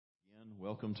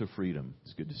Welcome to Freedom.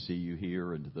 It's good to see you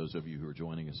here, and to those of you who are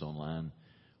joining us online,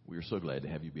 we are so glad to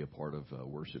have you be a part of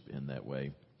worship in that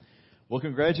way. Well,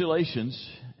 congratulations.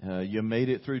 You made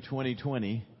it through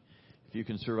 2020. If you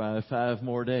can survive 5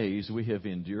 more days, we have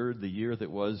endured the year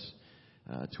that was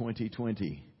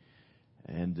 2020.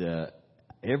 And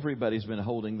everybody's been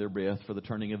holding their breath for the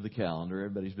turning of the calendar.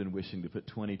 Everybody's been wishing to put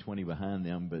 2020 behind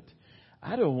them, but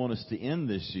I don't want us to end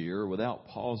this year without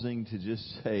pausing to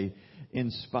just say, in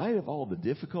spite of all the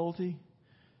difficulty,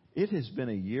 it has been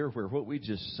a year where what we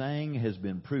just sang has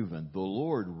been proven. The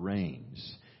Lord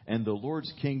reigns, and the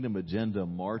Lord's kingdom agenda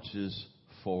marches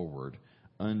forward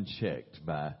unchecked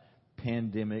by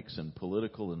pandemics and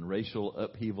political and racial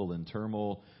upheaval and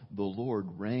turmoil. The Lord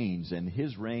reigns, and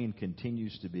His reign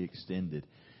continues to be extended.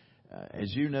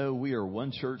 As you know, we are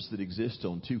one church that exists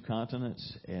on 2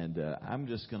 continents, and I'm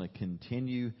just going to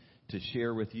continue to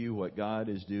share with you what God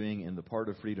is doing in the part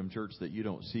of Freedom Church that you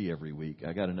don't see every week.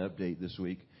 I got an update this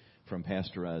week from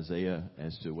Pastor Isaiah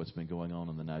as to what's been going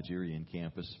on the Nigerian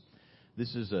campus.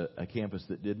 This is a campus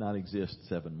that did not exist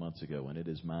 7 months ago, and it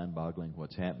is mind-boggling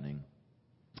what's happening.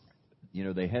 You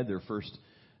know, they had their first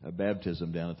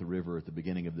baptism down at the river at the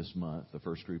beginning of this month, the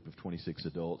first group of 26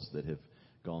 adults that have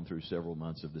gone through several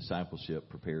months of discipleship,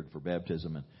 prepared for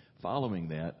baptism. And following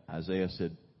that, Isaiah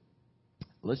said,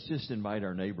 let's just invite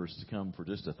our neighbors to come for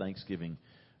just a Thanksgiving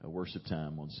worship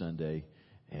time on Sunday.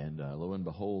 And lo and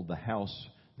behold,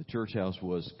 the church house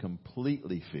was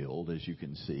completely filled, as you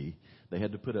can see. They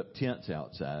had to put up tents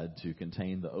outside to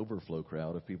contain the overflow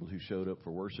crowd of people who showed up for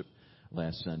worship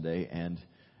last Sunday. And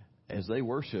as they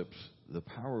worshiped, the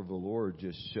power of the Lord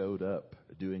just showed up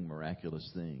doing miraculous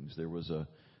things.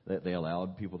 They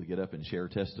allowed people to get up and share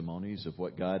testimonies of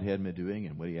what God had been doing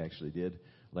and what He actually did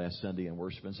last Sunday in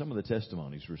worship. And some of the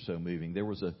testimonies were so moving. There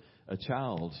was a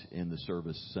child in the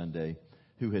service Sunday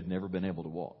who had never been able to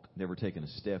walk, never taken a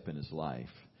step in his life.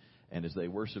 And as they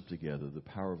worshiped together, the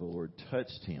power of the Lord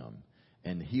touched him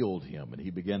and healed him. And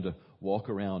he began to walk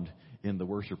around in the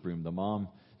worship room. The mom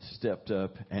stepped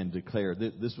up and declared,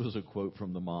 this was a quote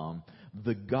from the mom,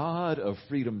 "The God of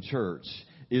Freedom Church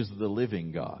is the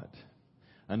living God."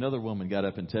 Another woman got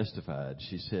up and testified.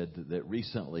 She said that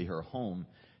recently her home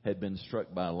had been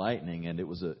struck by lightning, and it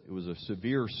was a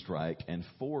severe strike, and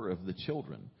 4 of the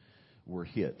children were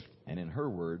hit. And in her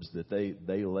words, that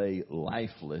they lay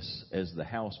lifeless as the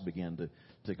house began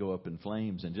to go up in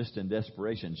flames. And just in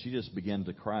desperation, she just began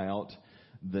to cry out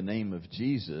the name of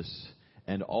Jesus,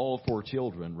 and all 4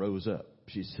 children rose up.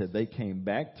 She said they came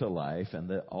back to life, and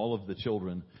that all of the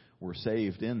children were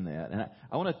saved in that. And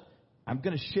I'm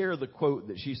going to share the quote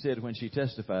that she said when she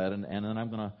testified, and then I'm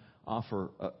going to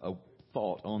offer a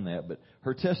thought on that. But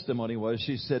her testimony was,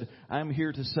 she said, "I'm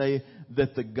here to say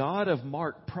that the God of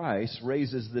Mark Price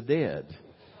raises the dead."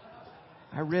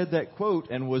 I read that quote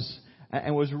and was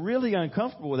really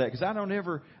uncomfortable with that, because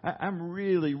I'm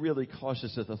really, really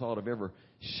cautious at the thought of ever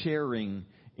sharing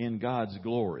in God's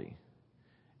glory.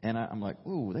 And I'm like,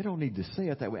 ooh, they don't need to say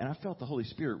it that way. And I felt the Holy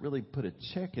Spirit really put a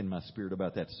check in my spirit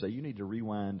about that, to say, you need to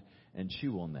rewind and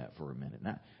chew on that for a minute.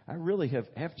 Now, I really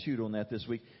have chewed on that this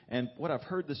week. And what I've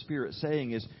heard the Spirit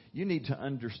saying is, you need to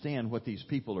understand what these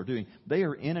people are doing. They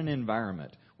are in an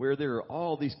environment where there are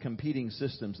all these competing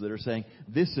systems that are saying,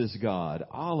 this is God,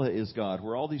 Allah is God,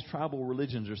 where all these tribal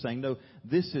religions are saying, no,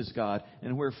 this is God.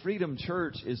 And where Freedom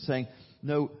Church is saying,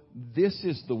 no, this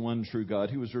is the one true God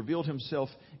who has revealed Himself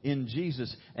in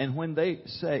Jesus. And when they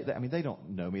say, they don't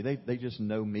know me. They just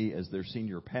know me as their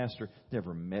senior pastor,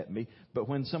 never met me. But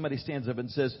when somebody stands up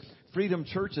and says, Freedom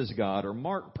Church's God or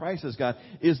Mark Price's God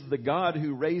is the God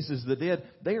who raises the dead,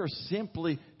 they are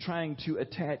simply trying to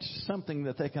attach something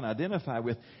that they can identify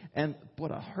with. And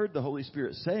what I heard the Holy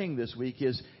Spirit saying this week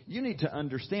is, you need to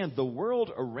understand the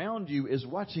world around you is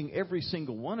watching every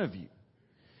single one of you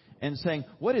and saying,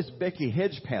 what is Becky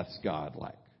Hedgepath's God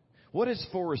like? What is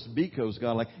Forrest Biko's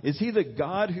God like? Is He the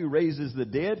God who raises the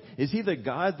dead? Is He the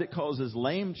God that causes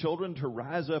lame children to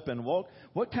rise up and walk?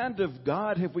 What kind of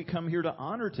God have we come here to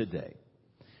honor today?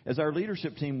 As our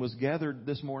leadership team was gathered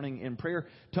this morning in prayer,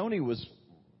 Tony was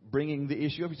bringing the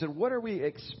issue up. He said, what are we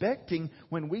expecting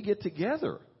when we get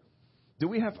together? Do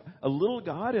we have a little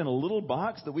God in a little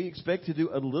box that we expect to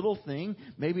do a little thing,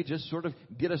 maybe just sort of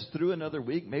get us through another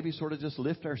week, maybe sort of just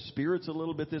lift our spirits a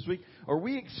little bit this week? Are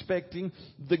we expecting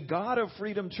the God of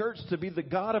Freedom Church to be the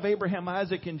God of Abraham,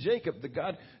 Isaac, and Jacob, the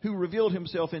God who revealed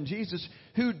Himself in Jesus,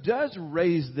 who does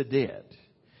raise the dead,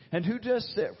 and who does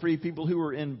set free people who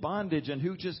are in bondage and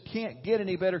who just can't get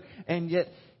any better, and yet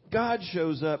God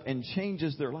shows up and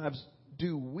changes their lives?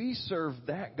 Do we serve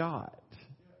that God?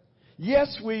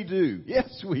 Yes, we do.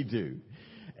 Yes, we do.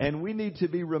 And we need to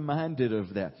be reminded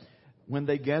of that. When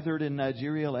they gathered in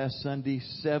Nigeria last Sunday,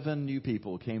 7 new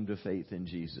people came to faith in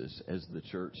Jesus as the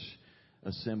church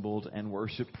assembled and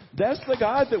worshiped. That's the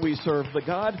God that we serve, the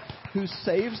God who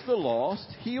saves the lost,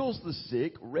 heals the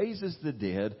sick, raises the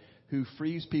dead, who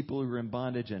frees people who are in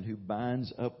bondage, and who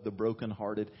binds up the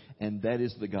brokenhearted. And that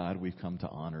is the God we've come to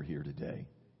honor here today.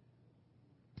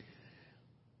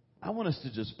 I want us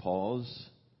to just pause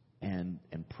and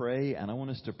pray, and I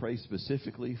want us to pray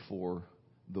specifically for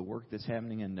the work that's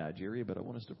happening in Nigeria, but I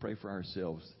want us to pray for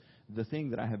ourselves. The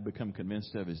thing that I have become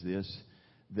convinced of is this,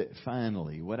 that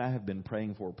finally, what I have been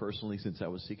praying for personally since I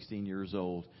was 16 years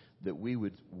old, that we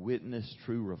would witness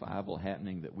true revival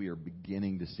happening, that we are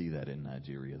beginning to see that in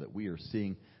Nigeria, that we are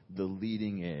seeing the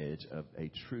leading edge of a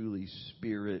truly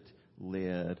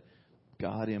Spirit-led,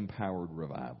 God-empowered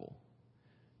revival.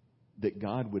 That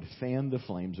God would fan the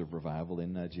flames of revival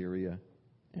in Nigeria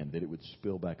and that it would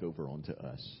spill back over onto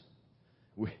us.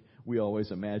 We always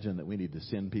imagine that we need to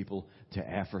send people to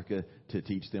Africa to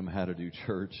teach them how to do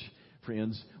church.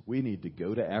 Friends, we need to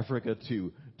go to Africa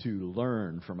to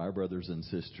learn from our brothers and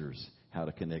sisters how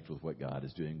to connect with what God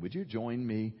is doing. Would you join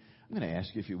me? I'm going to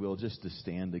ask you, if you will, just to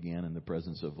stand again in the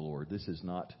presence of the Lord. This is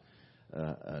not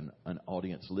an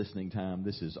audience listening time.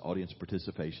 This is audience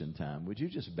participation time. Would you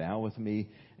just bow with me,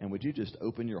 and would you just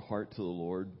open your heart to the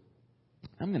Lord?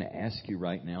 I'm going to ask you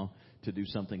right now to do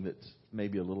something that's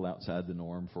maybe a little outside the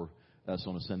norm for us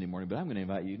on a Sunday morning. But I'm going to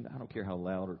invite you, I don't care how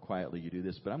loud or quietly you do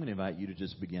this, but I'm going to invite you to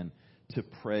just begin to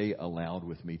pray aloud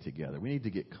with me together. We need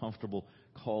to get comfortable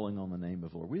calling on the name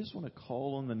of the Lord. We just want to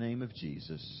call on the name of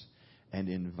Jesus and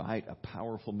invite a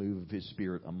powerful move of His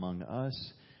Spirit among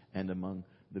us and among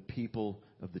the people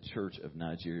of the church of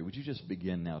Nigeria. Would you just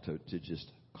begin now to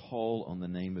just call on the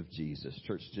name of Jesus?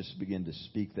 Church, just begin to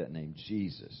speak that name,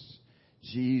 Jesus.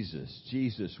 Jesus,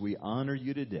 Jesus, we honor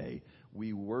you today.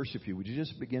 We worship you. Would you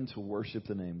just begin to worship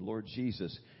the name? Lord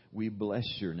Jesus, we bless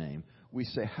your name. We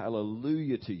say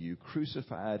hallelujah to you,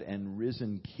 crucified and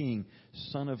risen King,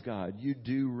 Son of God. You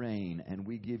do reign, and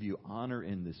we give you honor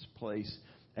in this place.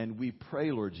 And we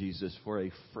pray, Lord Jesus, for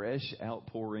a fresh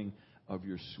outpouring of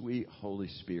your sweet Holy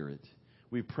Spirit.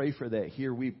 We pray for that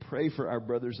here. We pray for our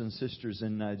brothers and sisters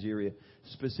in Nigeria,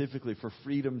 specifically for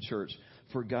Freedom Church,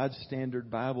 for God's Standard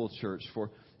Bible Church,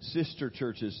 for sister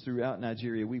churches throughout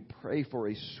Nigeria. We pray for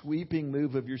a sweeping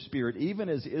move of your Spirit, even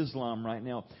as Islam right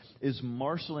now is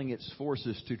marshaling its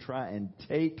forces to try and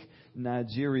take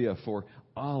Nigeria for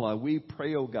Allah. We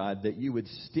pray, oh God, that you would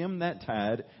stem that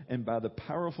tide, and by the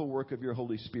powerful work of your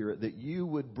Holy Spirit, that you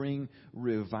would bring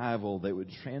revival that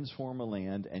would transform a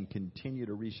land and continue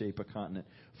to reshape a continent.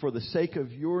 For the sake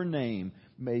of your name,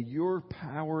 may your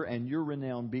power and your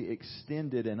renown be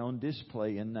extended and on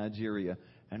display in Nigeria.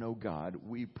 And oh God,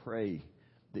 we pray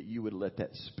that you would let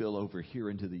that spill over here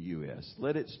into the U.S.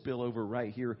 Let it spill over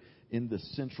right here in the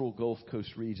central Gulf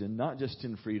Coast region, not just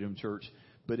in Freedom Church,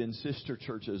 but in sister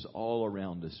churches all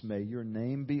around us. May your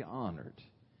name be honored.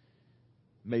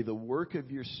 May the work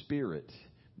of your Spirit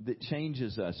that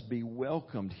changes us be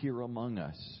welcomed here among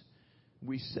us.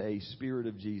 We say, Spirit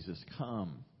of Jesus,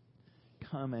 come.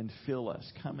 Come and fill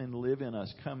us. Come and live in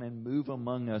us. Come and move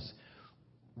among us.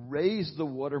 Raise the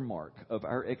watermark of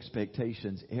our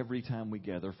expectations every time we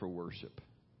gather for worship.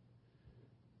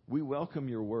 We welcome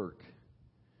your work.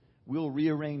 We'll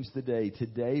rearrange the day,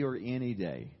 today or any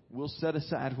day. We'll set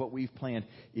aside what we've planned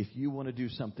if you want to do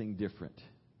something different.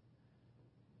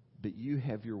 But you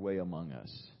have your way among us.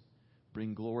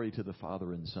 Bring glory to the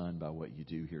Father and Son by what you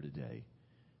do here today.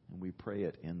 And we pray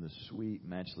it in the sweet,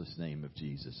 matchless name of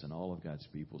Jesus. And all of God's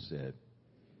people said,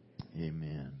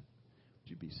 amen. Would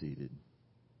you be seated?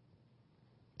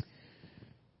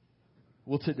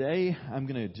 Well, today I'm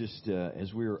going to just,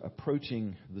 as we're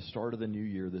approaching the start of the new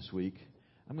year this week,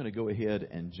 I'm going to go ahead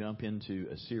and jump into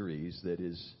a series that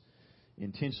is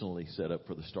intentionally set up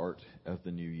for the start of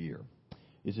the new year.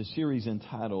 It's a series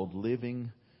entitled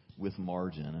Living with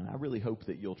Margin. And I really hope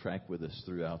that you'll track with us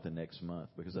throughout the next month,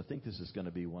 because I think this is going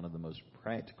to be one of the most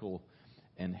practical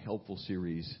and helpful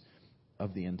series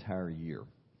of the entire year.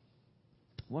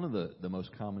 One of the most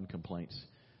common complaints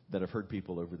that I've heard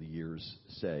people over the years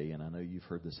say, and I know you've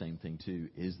heard the same thing too,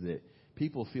 is that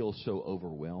people feel so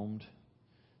overwhelmed.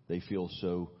 They feel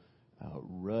so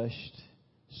rushed,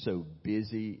 so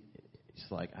busy. It's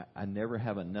like I never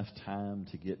have enough time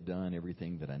to get done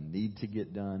everything that I need to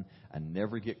get done. I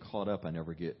never get caught up. I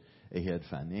never get ahead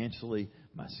financially.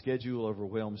 My schedule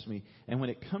overwhelms me. And when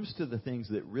it comes to the things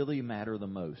that really matter the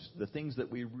most, the things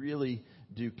that we really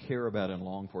do care about and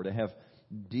long for, to have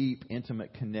deep,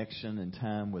 intimate connection and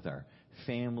time with our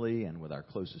family and with our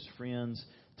closest friends,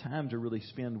 time to really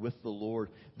spend with the Lord,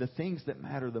 the things that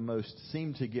matter the most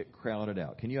seem to get crowded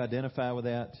out. Can you identify with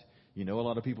that? You know a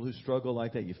lot of people who struggle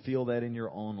like that. You feel that in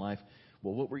your own life.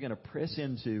 Well, what we're going to press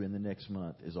into in the next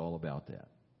month is all about that.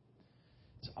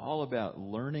 It's all about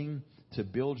learning to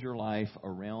build your life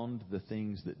around the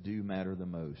things that do matter the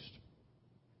most.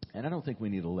 And I don't think we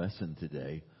need a lesson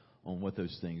today on what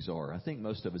those things are. I think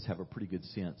most of us have a pretty good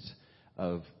sense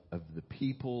of the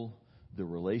people, the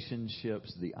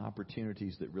relationships, the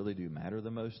opportunities that really do matter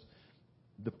the most.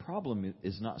 The problem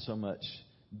is not so much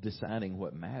deciding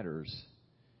what matters.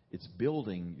 It's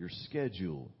building your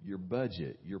schedule, your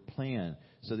budget, your plan,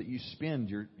 so that you spend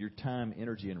your time,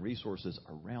 energy, and resources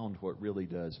around what really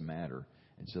does matter.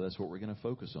 And so that's what we're going to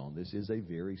focus on. This is a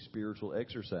very spiritual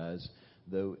exercise,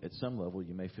 though at some level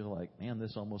you may feel like, man,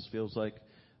 this almost feels like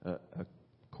a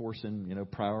course in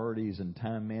priorities and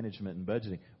time management and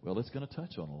budgeting. Well, it's going to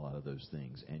touch on a lot of those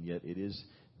things, and yet it is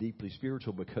deeply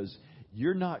spiritual, because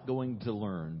you're not going to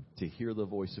learn to hear the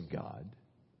voice of God.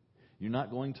 You're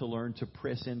not going to learn to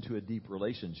press into a deep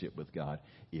relationship with God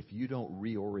if you don't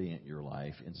reorient your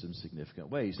life in some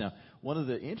significant ways. Now, one of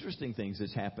the interesting things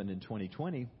that's happened in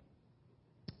 2020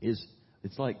 is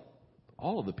it's like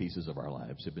all of the pieces of our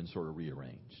lives have been sort of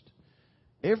rearranged.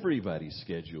 Everybody's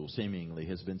schedule seemingly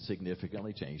has been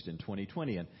significantly changed in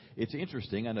 2020. And it's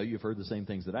interesting. I know you've heard the same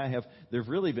things that I have. There have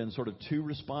really been sort of two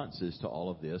responses to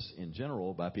all of this in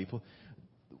general by people.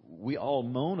 We all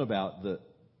moan about the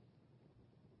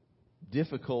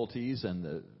difficulties and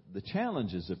the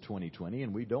challenges of 2020,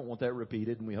 and we don't want that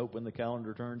repeated, and we hope when the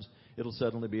calendar turns, it'll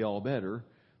suddenly be all better.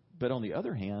 But on the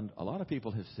other hand, a lot of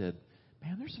people have said,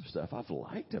 man, there's some stuff I've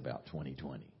liked about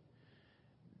 2020.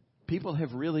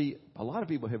 A lot of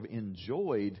people have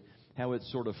enjoyed how it's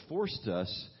sort of forced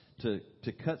us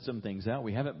to cut some things out.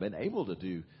 We haven't been able to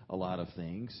do a lot of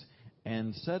things,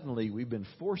 and suddenly we've been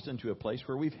forced into a place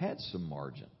where we've had some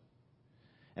margin.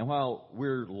 And while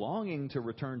we're longing to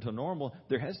return to normal,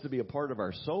 there has to be a part of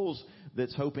our souls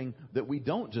that's hoping that we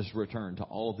don't just return to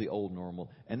all of the old normal.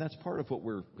 And that's part of what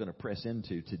we're going to press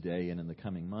into today and in the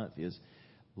coming month is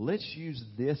let's use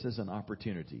this as an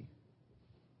opportunity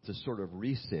to sort of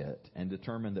reset and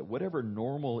determine that whatever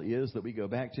normal is that we go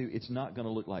back to, it's not going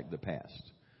to look like the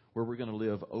past, where we're going to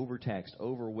live overtaxed,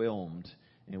 overwhelmed,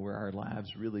 and where our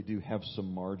lives really do have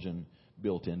some margin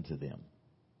built into them.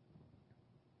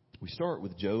 We start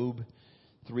with Job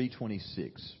 3:26.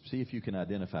 See if you can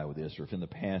identify with this, or if in the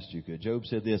past you could. Job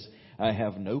said this, I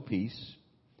have no peace,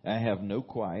 I have no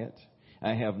quiet,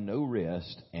 I have no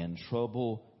rest, and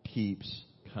trouble keeps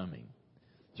coming.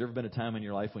 Has there ever been a time in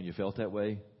your life when you felt that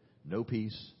way? No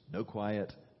peace, no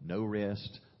quiet, no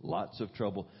rest, lots of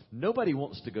trouble. Nobody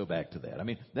wants to go back to that. I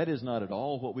mean, that is not at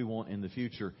all what we want in the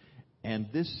future. And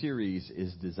this series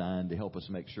is designed to help us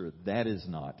make sure that is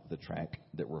not the track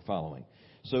that we're following.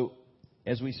 So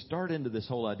as we start into this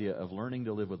whole idea of learning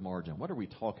to live with margin, what are we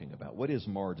talking about? What is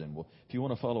margin? Well, if you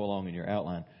want to follow along in your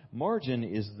outline, margin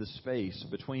is the space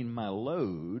between my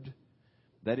load,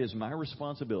 that is my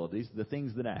responsibilities, the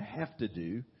things that I have to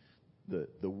do,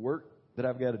 the work that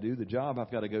I've got to do, the job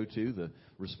I've got to go to, the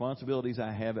responsibilities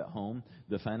I have at home,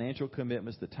 the financial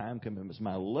commitments, the time commitments,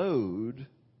 my load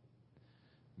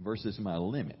versus my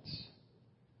limits.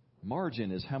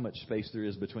 Margin is how much space there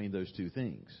is between those two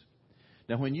things.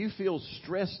 Now, when you feel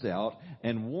stressed out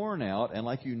and worn out and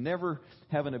like you never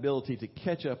have an ability to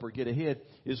catch up or get ahead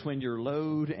is when your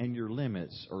load and your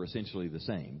limits are essentially the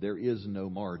same. There is no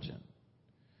margin.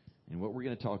 And what we're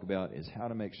going to talk about is how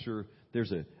to make sure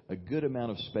there's a good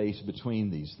amount of space between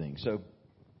these things. So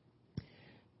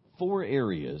 4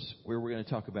 areas where we're going to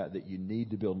talk about that you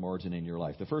need to build margin in your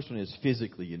life. The first one is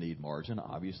physically you need margin,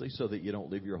 obviously, so that you don't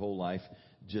live your whole life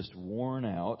just worn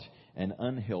out and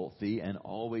unhealthy and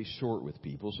always short with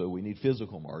people. So we need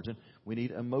physical margin. We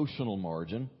need emotional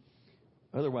margin.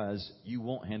 Otherwise, you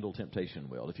won't handle temptation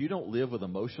well. If you don't live with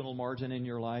emotional margin in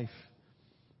your life,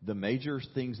 the major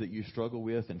things that you struggle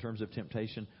with in terms of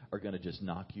temptation are going to just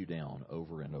knock you down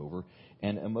over and over.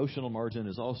 And emotional margin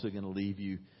is also going to leave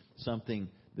you something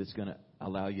that's going to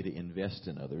allow you to invest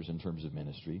in others in terms of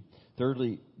ministry.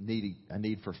 Thirdly, a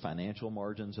need for financial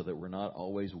margin so that we're not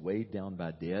always weighed down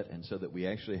by debt, and so that we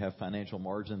actually have financial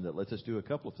margin that lets us do a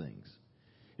couple of things.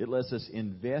 It lets us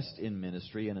invest in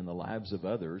ministry and in the lives of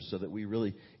others so that we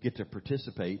really get to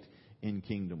participate in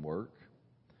kingdom work.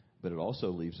 But it also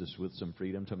leaves us with some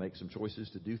freedom to make some choices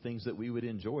to do things that we would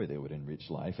enjoy that would enrich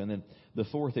life. And then the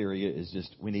fourth area is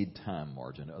just we need time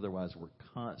margin. Otherwise, we're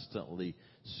constantly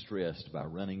stressed by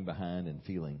running behind and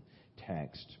feeling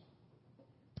taxed.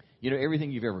 You know, everything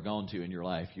you've ever gone to in your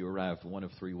life, you arrived one of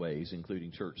 3 ways,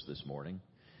 including church this morning.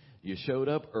 You showed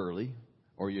up early,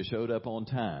 or you showed up on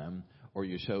time, or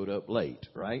you showed up late,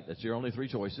 right? That's your only three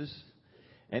choices.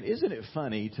 And isn't it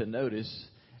funny to notice,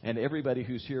 and everybody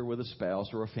who's here with a spouse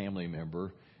or a family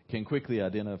member can quickly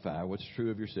identify what's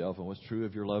true of yourself and what's true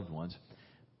of your loved ones.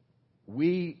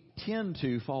 We tend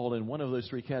to fall in one of those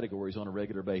three categories on a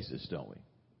regular basis, don't we?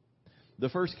 The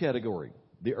first category,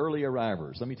 the early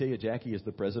arrivers. Let me tell you, Jackie is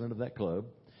the president of that club.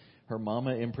 Her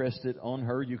mama impressed it on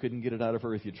her. You couldn't get it out of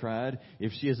her if you tried.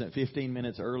 If she isn't 15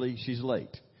 minutes early, she's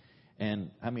late.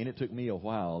 And, I mean, it took me a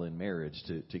while in marriage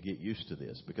to get used to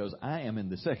this, because I am in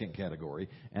the second category,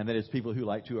 and that is people who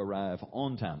like to arrive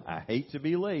on time. I hate to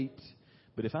be late,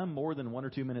 but if I'm more than 1 or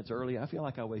 2 minutes early, I feel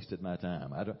like I wasted my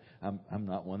time. I'm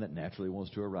not one that naturally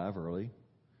wants to arrive early.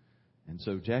 And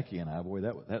so Jackie and I, boy,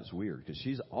 that's weird, because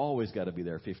she's always got to be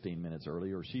there 15 minutes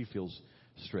early or she feels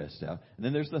stressed out. And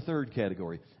then there's the third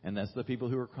category, and that's the people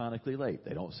who are chronically late.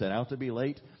 They don't set out to be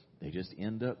late. They just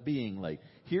end up being late.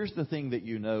 Here's the thing that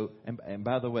you know, and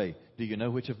by the way, do you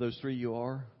know which of those three you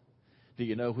are? Do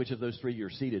you know which of those three you're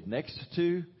seated next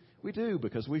to? We do,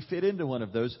 because we fit into one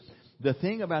of those. The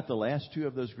thing about the last two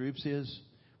of those groups is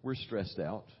we're stressed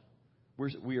out.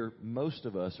 Most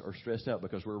of us are stressed out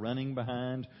because we're running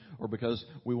behind, or because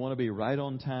we want to be right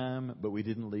on time, but we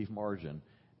didn't leave margin.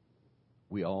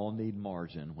 We all need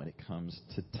margin when it comes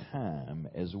to time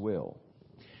as well.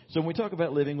 So when we talk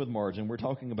about living with margin, we're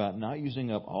talking about not using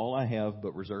up all I have,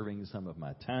 but reserving some of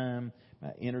my time,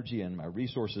 my energy, and my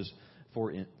resources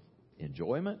for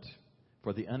enjoyment,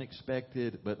 for the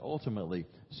unexpected, but ultimately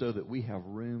so that we have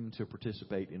room to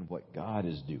participate in what God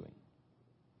is doing.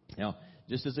 Now,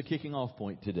 just as a kicking off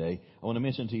point today, I want to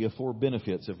mention to you 4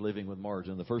 benefits of living with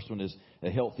margin. The first one is a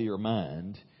healthier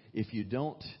mind. If you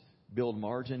don't build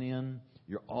margin in,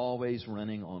 you're always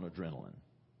running on adrenaline.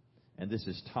 And this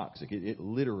is toxic. It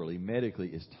literally, medically,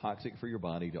 is toxic for your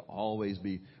body to always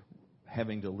be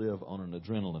having to live on an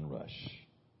adrenaline rush.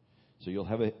 So you'll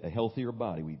have a healthier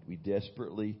body. We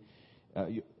desperately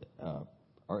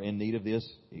are in need of this.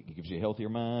 It gives you a healthier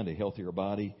mind, a healthier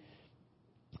body.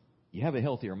 You have a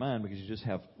healthier mind because you just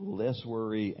have less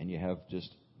worry and you have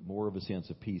just more of a sense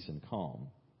of peace and calm.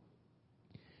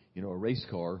 You know, a race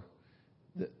car,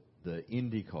 the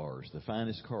Indy cars, the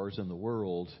finest cars in the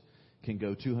world, can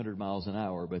go 200 miles an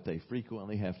hour, but they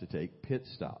frequently have to take pit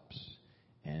stops.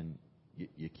 And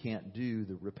you can't do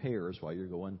the repairs while you're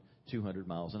going 200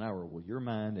 miles an hour. Well, your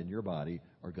mind and your body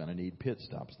are going to need pit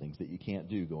stops, things that you can't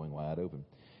do going wide open.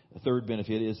 The third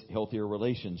benefit is healthier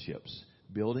relationships.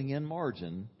 Building in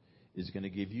margin is going to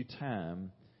give you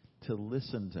time to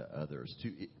listen to others,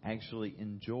 to actually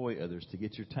enjoy others, to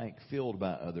get your tank filled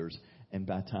by others, and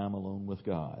by time alone with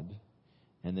God.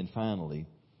 And then finally,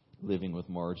 living with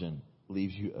margin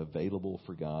leaves you available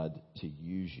for God to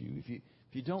use you. If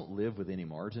you don't live with any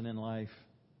margin in life,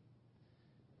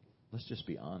 let's just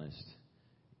be honest.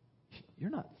 You're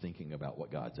not thinking about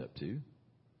what God's up to.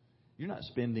 You're not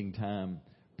spending time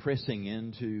pressing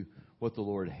into what the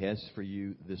Lord has for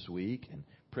you this week and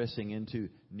pressing into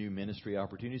new ministry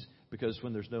opportunities, because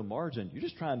when there's no margin, you're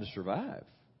just trying to survive.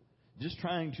 Just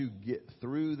trying to get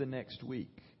through the next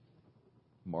week.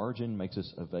 Margin makes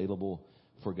us available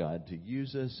for God to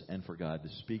use us and for God to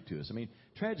speak to us. I mean,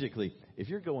 tragically, if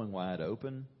you're going wide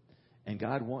open and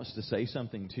God wants to say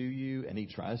something to you and He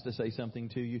tries to say something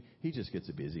to you, He just gets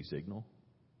a busy signal.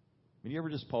 I mean, you ever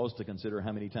just pause to consider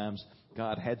how many times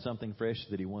God had something fresh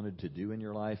that He wanted to do in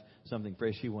your life, something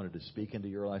fresh He wanted to speak into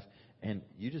your life, and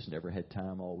you just never had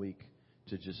time all week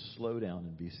to just slow down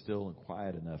and be still and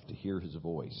quiet enough to hear His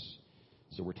voice?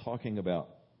 So we're talking about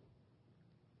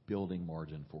building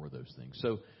margin for those things.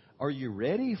 So are you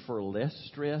ready for less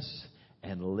stress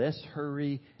and less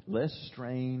hurry, less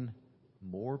strain,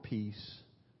 more peace,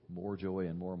 more joy,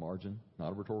 and more margin?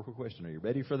 Not a rhetorical question. Are you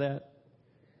ready for that?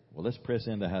 Well, let's press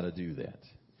into how to do that.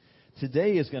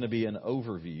 Today is going to be an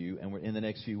overview, and in the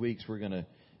next few weeks, we're going to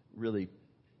really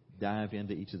dive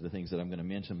into each of the things that I'm going to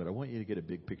mention, but I want you to get a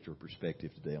big picture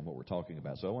perspective today on what we're talking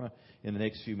about. So I want to, in the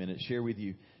next few minutes, share with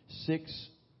you 6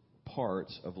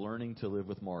 parts of learning to live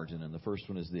with margin, and the first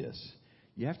one is this.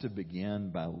 You have to begin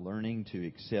by learning to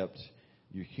accept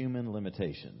your human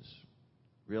limitations,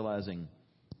 realizing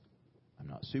I'm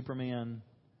not Superman,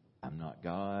 I'm not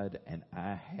God, and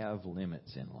I have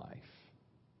limits in life.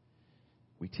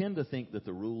 We tend to think that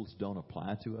the rules don't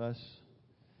apply to us,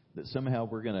 that somehow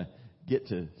we're going to get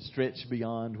to stretch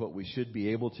beyond what we should be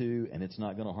able to, and it's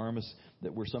not going to harm us,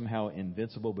 that we're somehow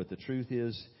invincible. But the truth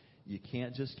is, you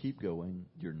can't just keep going.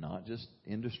 You're not just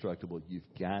indestructible. You've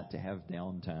got to have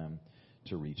downtime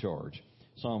to recharge.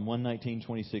 Psalm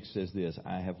 119:26 says this,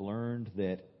 I have learned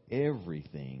that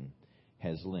everything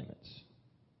has limits.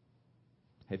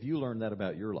 Have you learned that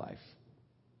about your life?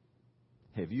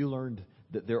 Have you learned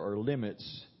that there are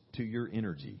limits to your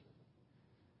energy?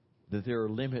 That there are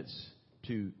limits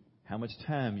to how much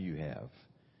time you have?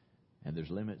 And there's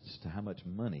limits to how much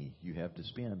money you have to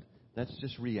spend. That's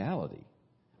just reality.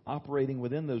 Operating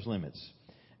within those limits.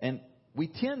 And we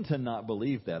tend to not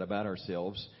believe that about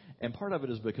ourselves. And part of it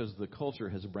is because the culture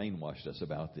has brainwashed us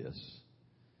about this.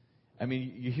 I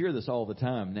mean, you hear this all the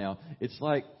time now. It's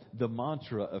like the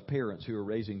mantra of parents who are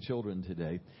raising children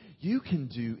today. You can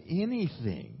do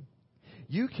anything.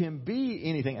 You can be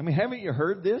anything. I mean, haven't you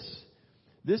heard this?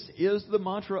 This is the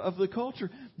mantra of the culture.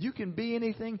 You can be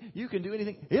anything. You can do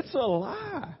anything. It's a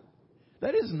lie.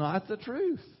 That is not the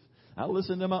truth. I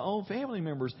listen to my own family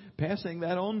members passing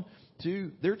that on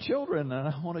to their children, and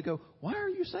I want to go, why are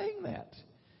you saying that?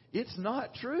 It's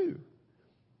not true.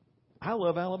 I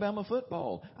love Alabama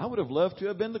football. I would have loved to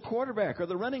have been the quarterback or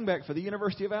the running back for the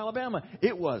University of Alabama.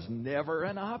 It was never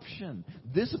an option.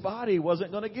 This body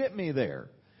wasn't going to get me there.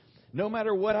 No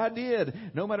matter what I did,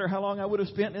 no matter how long I would have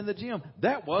spent in the gym,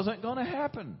 that wasn't going to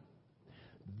happen.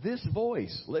 This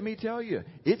voice, let me tell you,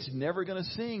 it's never going to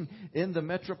sing in the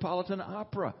Metropolitan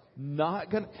Opera. Not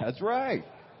going to. That's right.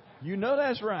 You know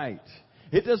that's right.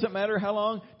 It doesn't matter how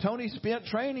long Tony spent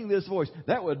training this voice.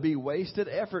 That would be wasted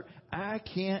effort. I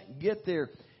can't get there.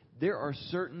 There are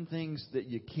certain things that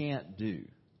you can't do.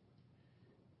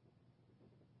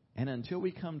 And until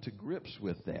we come to grips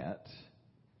with that,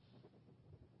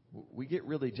 we get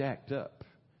really jacked up,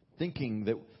 thinking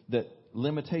that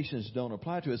limitations don't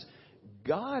apply to us.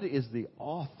 God is the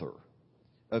author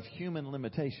of human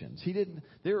limitations. He didn't.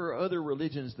 There are other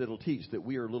religions that will teach that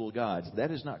we are little gods.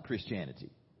 That is not Christianity.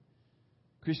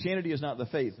 Christianity is not the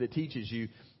faith that teaches you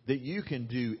that you can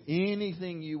do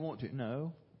anything you want to.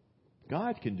 No,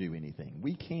 God can do anything.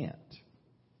 We can't.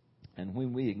 And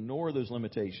when we ignore those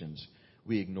limitations,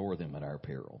 we ignore them at our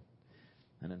peril.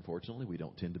 And unfortunately, we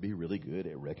don't tend to be really good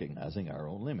at recognizing our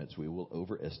own limits. We will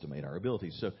overestimate our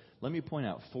abilities. So let me point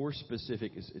out four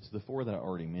specific, it's the four that I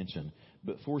already mentioned,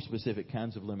 but four specific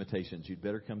kinds of limitations you'd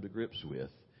better come to grips with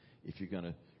if you're going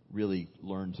to really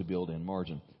learn to build in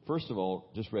margin. First of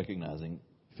all, just recognizing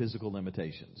physical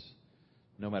limitations.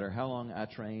 No matter how long I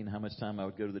train, how much time I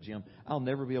would go to the gym, I'll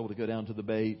never be able to go down to the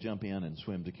bay, jump in, and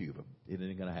swim to Cuba. It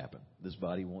ain't going to happen. This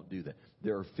body won't do that.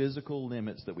 There are physical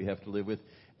limits that we have to live with,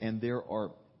 and there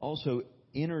are also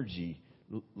energy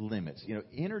limits. You know,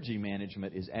 energy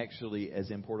management is actually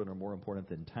as important or more important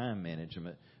than time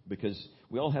management because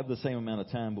we all have the same amount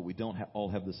of time, but we don't all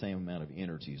have the same amount of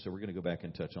energy. So we're going to go back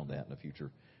and touch on that in a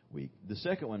future week. The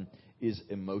second one is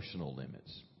emotional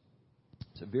limits.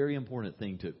 It's a very important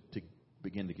thing to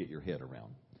begin to get your head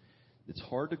around. It's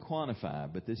hard to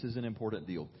quantify, but this is an important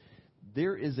deal.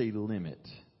 There is a limit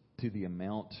to the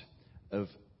amount of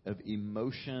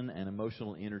emotion and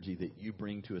emotional energy that you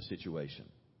bring to a situation,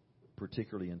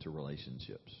 particularly into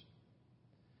relationships.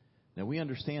 Now, we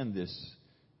understand this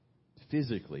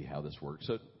physically, how this works.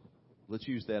 So let's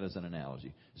use that as an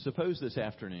analogy. Suppose this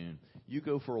afternoon you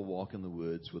go for a walk in the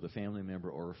woods with a family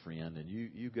member or a friend, and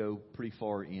you go pretty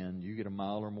far in, you get a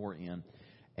mile or more in,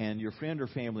 and your friend or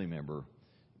family member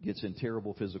gets in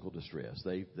terrible physical distress.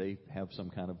 They have some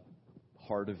kind of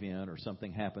heart event or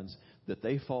something happens that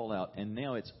they fall out, and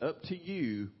now it's up to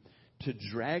you to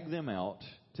drag them out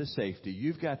to safety.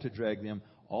 You've got to drag them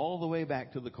all the way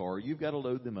back to the car. You've got to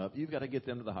load them up. You've got to get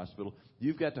them to the hospital.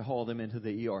 You've got to haul them into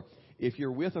the ER. If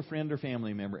you're with a friend or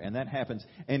family member and that happens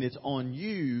and it's on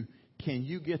you, can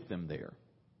you get them there?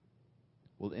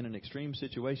 Well, in an extreme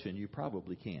situation, you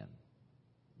probably can.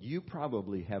 You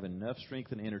probably have enough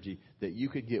strength and energy that you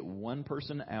could get one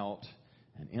person out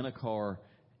and in a car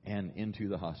and into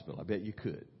the hospital. I bet you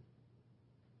could.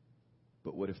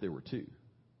 But what if there were two?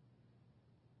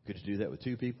 Could you do that with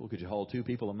two people? Could you haul two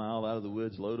people a mile out of the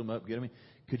woods, load them up, get them in?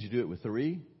 Could you do it with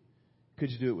 3? Could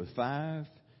you do it with 5?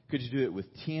 Could you do it with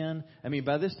 10? I mean,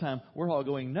 by this time, we're all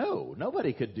going, no,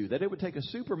 nobody could do that. It would take a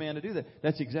Superman to do that.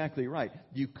 That's exactly right.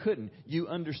 You couldn't. You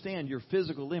understand your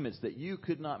physical limits, that you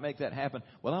could not make that happen.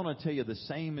 Well, I want to tell you the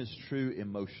same is true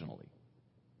emotionally.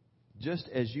 Just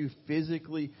as you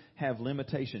physically have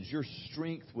limitations, your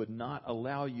strength would not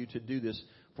allow you to do this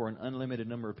for an unlimited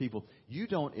number of people. You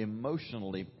don't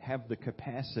emotionally have the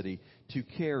capacity to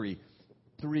carry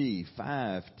 3,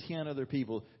 5, 10 other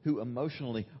people who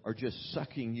emotionally are just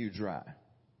sucking you dry.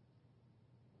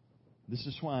 This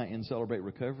is why in Celebrate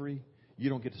Recovery, you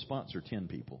don't get to sponsor 10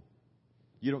 people.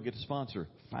 You don't get to sponsor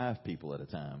 5 people at a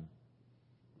time.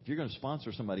 If you're going to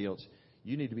sponsor somebody else,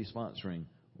 you need to be sponsoring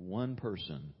one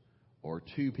person or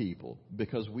 2 people,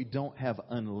 because we don't have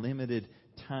unlimited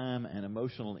time and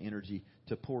emotional energy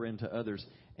to pour into others.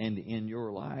 And in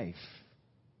your life,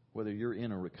 whether you're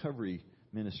in a recovery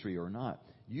ministry or not,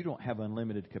 you don't have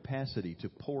unlimited capacity to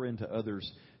pour into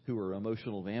others who are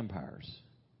emotional vampires.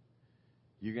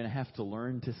 You're going to have to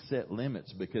learn to set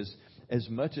limits, because as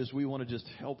much as we want to just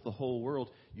help the whole world,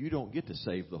 you don't get to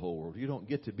save the whole world. You don't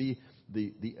get to be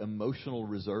the emotional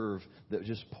reserve that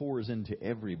just pours into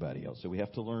everybody else. So we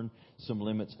have to learn some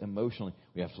limits emotionally.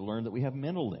 We have to learn that we have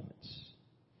mental limits,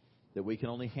 that we can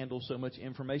only handle so much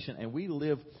information. And we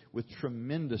live with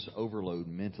tremendous overload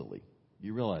mentally.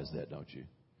 You realize that, don't you?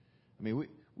 I mean,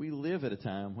 we live at a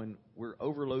time when we're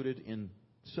overloaded in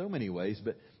so many ways,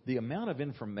 but the amount of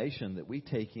information that we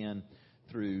take in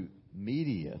through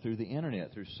media, through the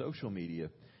internet, through social media,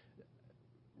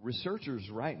 researchers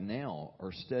right now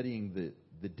are studying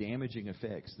the damaging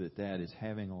effects that is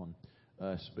having on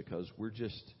us, because we're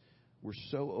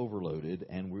so overloaded,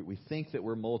 and we think that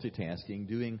we're multitasking,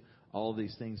 doing all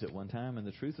these things at one time, and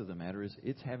the truth of the matter is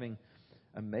it's having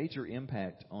a major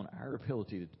impact on our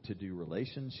ability to do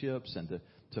relationships and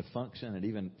to function and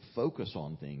even focus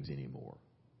on things anymore.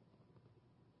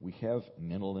 We have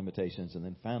mental limitations, and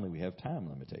then finally we have time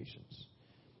limitations.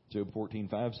 Job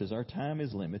 14:5 says, our time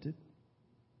is limited.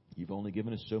 You've only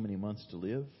given us so many months to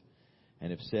live, and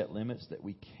have set limits that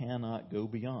we cannot go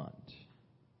beyond.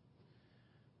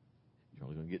 You're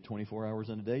only going to get 24 hours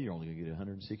in a day. You're only going to get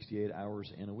 168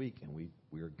 hours in a week. And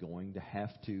we are going to have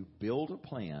to build a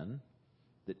plan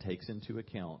that takes into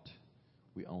account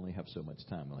we only have so much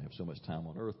time. We only have so much time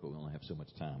on earth, but we only have so much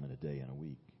time in a day and a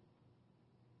week.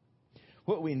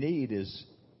 What we need is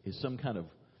some kind of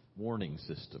warning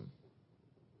system.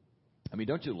 I mean,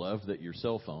 don't you love that your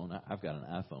cell phone, I've got an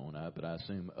iPhone, but I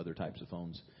assume other types of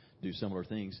phones do similar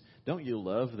things. Don't you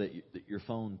love that your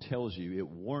phone tells you, it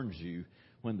warns you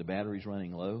when the battery's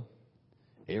running low?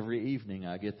 Every evening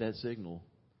I get that signal.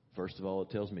 First of all,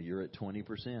 it tells me you're at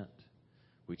 20%,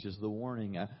 which is the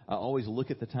warning. I always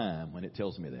look at the time when it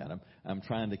tells me that. I'm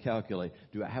trying to calculate,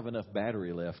 do I have enough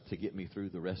battery left to get me through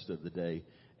the rest of the day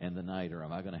and the night, or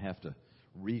am I going to have to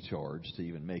recharge to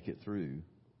even make it through?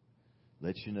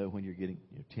 Lets you know when you're getting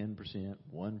 10%,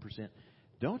 1%.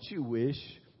 Don't you wish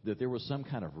that there was some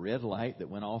kind of red light that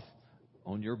went off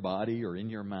on your body or in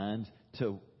your mind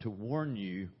to warn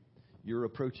you you're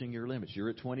approaching your limits? You're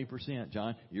at 20%,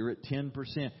 John. You're at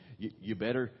 10%. You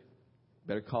better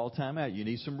call time out. You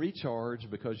need some recharge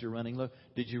because you're running low.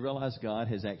 Did you realize God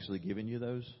has actually given you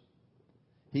those?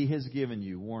 He has given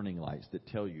you warning lights that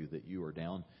tell you that you are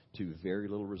down to very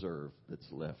little reserve that's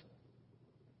left.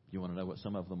 You want to know what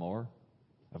some of them are?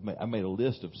 I've made a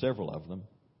list of several of them.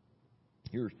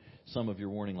 Here's some of your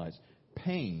warning lights.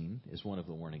 Pain is one of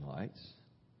the warning lights.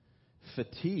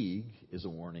 Fatigue is a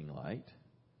warning light.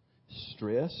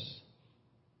 Stress,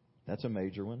 that's a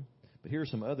major one. But here are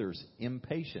some others.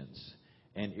 Impatience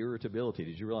and irritability.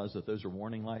 Did you realize that those are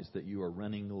warning lights that you are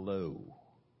running low?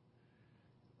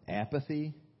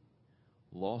 Apathy,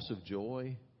 loss of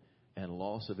joy, and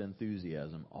loss of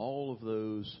enthusiasm. All of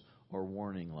those are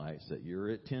warning lights that you're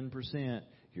at 10%,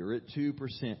 you're at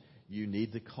 2%. You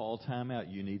need to call time out.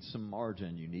 You need some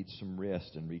margin. You need some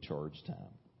rest and recharge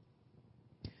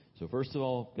time. So first of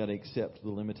all, got to accept the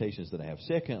limitations that I have.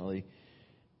 Secondly,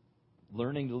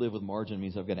 learning to live with margin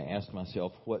means I've got to ask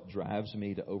myself what drives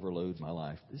me to overload my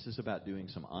life. This is about doing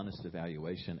some honest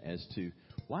evaluation as to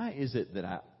why is it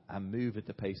that I move at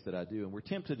the pace that I do. And we're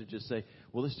tempted to just say,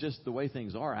 well, it's just the way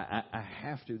things are. I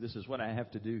have to. This is what I have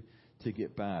to do to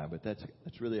get by. But that's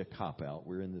really a cop-out.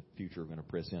 We're in the future going to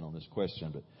press in on this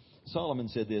question. But Solomon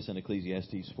said this in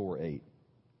Ecclesiastes 4:8.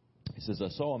 He says, I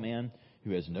saw a man who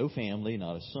has no family,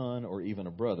 not a son or even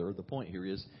a brother. The point here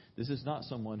is this is not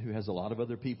someone who has a lot of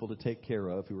other people to take care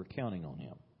of who are counting on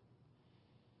him.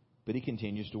 But he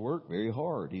continues to work very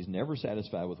hard. He's never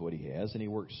satisfied with what he has, and he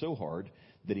works so hard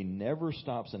that he never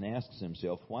stops and asks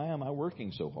himself, why am I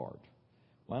working so hard?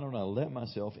 Why don't I let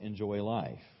myself enjoy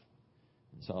life?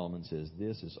 And Solomon says,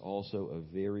 this is also a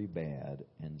very bad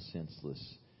and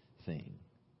senseless thing.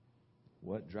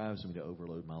 What drives me to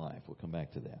overload my life? We'll come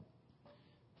back to that.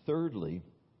 Thirdly,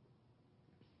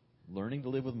 learning to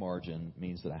live with margin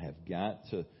means that I have got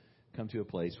to come to a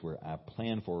place where I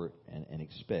plan for and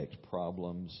expect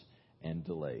problems and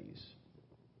delays.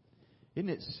 Isn't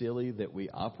it silly that we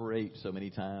operate so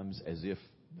many times as if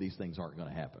these things aren't going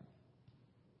to happen?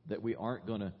 That we aren't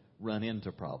going to run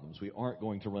into problems. We aren't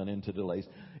going to run into delays.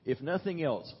 If nothing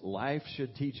else, life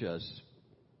should teach us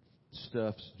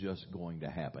stuff's just going to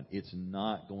happen. It's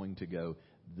not going to go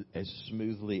as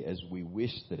smoothly as we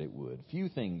wish that it would. Few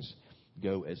things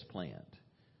go as planned.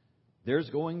 There's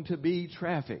going to be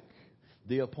traffic.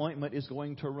 The appointment is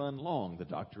going to run long. The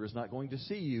doctor is not going to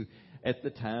see you at the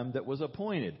time that was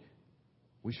appointed.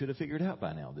 We should have figured out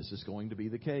by now this is going to be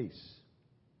the case.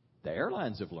 The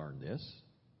airlines have learned this.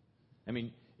 I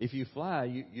mean, if you fly,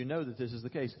 you know that this is the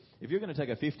case. If you're going to take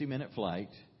a 50-minute flight,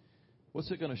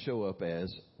 what's it going to show up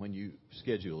as when you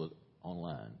schedule it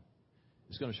online?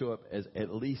 It's going to show up as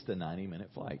at least a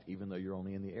 90-minute flight, even though you're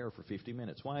only in the air for 50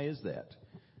 minutes. Why is that?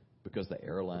 Because the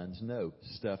airlines know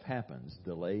stuff happens.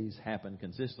 Delays happen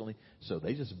consistently, so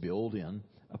they just build in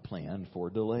a plan for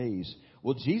delays.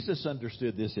 Well, Jesus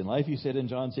understood this in life. He said in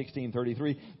John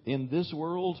 16:33, "In this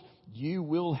world you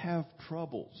will have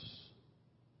troubles."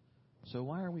 So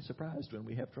why are we surprised when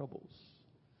we have troubles,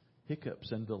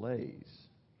 hiccups, and delays?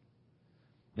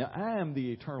 Now, I am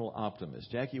the eternal optimist.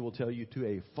 Jackie will tell you to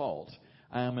a fault,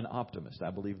 I am an optimist.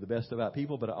 I believe the best about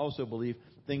people, but I also believe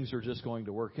things are just going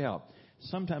to work out.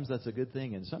 Sometimes that's a good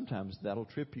thing, and sometimes that'll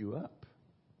trip you up.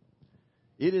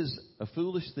 It is a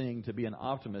foolish thing to be an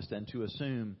optimist and to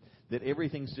assume that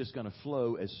everything's just going to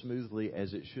flow as smoothly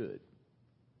as it should.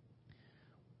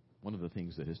 One of the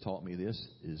things that has taught me this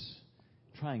is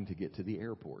trying to get to the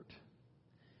airport.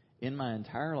 In my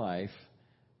entire life,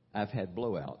 I've had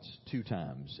blowouts 2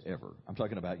 times ever. I'm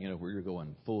talking about, where you're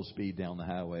going full speed down the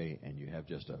highway and you have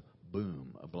just a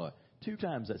boom, a blowout. 2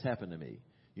 times that's happened to me.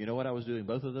 You know what I was doing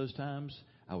both of those times?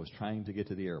 I was trying to get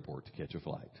to the airport to catch a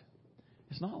flight.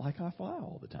 It's not like I fly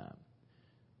all the time.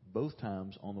 Both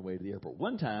times on the way to the airport.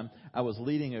 One time, I was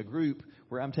leading a group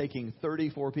where I'm taking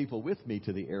 34 people with me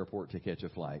to the airport to catch a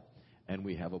flight, and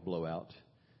we have a blowout.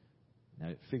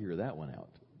 Now, figure that one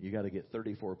out. You got to get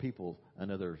 34 people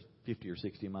another 50 or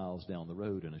 60 miles down the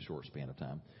road in a short span of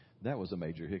time. That was a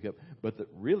major hiccup. But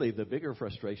really, the bigger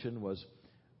frustration was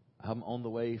I'm on the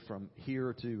way from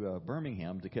here to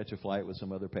Birmingham to catch a flight with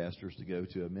some other pastors to go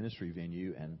to a ministry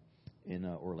venue and in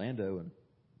Orlando, and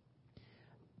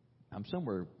I'm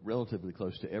somewhere relatively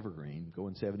close to Evergreen,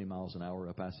 going 70 miles an hour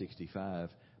up I-65.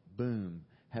 Boom,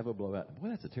 have a blowout. Boy,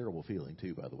 that's a terrible feeling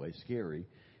too, by the way, scary.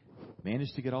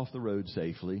 Managed to get off the road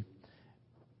safely.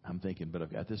 I'm thinking, but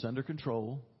I've got this under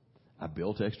control. I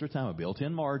built extra time. I built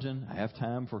in margin. I have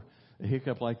time for a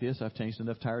hiccup like this. I've changed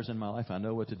enough tires in my life. I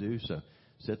know what to do. So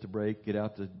set the brake, get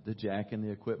out the jack and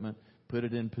the equipment, put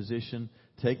it in position,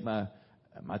 take my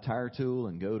tire tool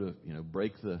and go to,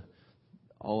 break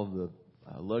all of the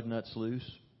lug nuts loose.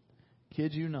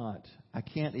 Kid you not, I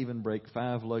can't even break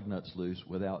 5 lug nuts loose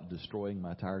without destroying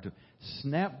my tire tool.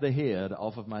 Snap the head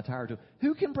off of my tire tool.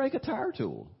 Who can break a tire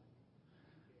tool?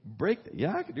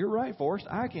 You're right, Forrest.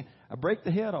 I can. I break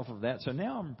the head off of that. So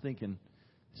now I'm thinking,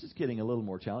 this is getting a little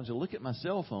more challenging. I look at my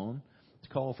cell phone to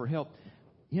call for help.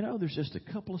 There's just a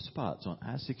couple of spots on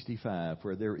I-65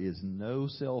 where there is no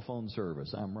cell phone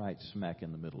service. I'm right smack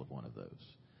in the middle of one of those.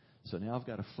 So now I've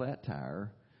got a flat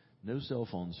tire, no cell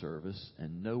phone service,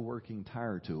 and no working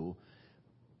tire tool.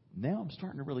 Now I'm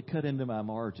starting to really cut into my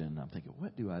margin. I'm thinking,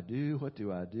 what do I do? What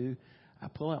do I do? I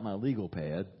pull out my legal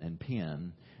pad and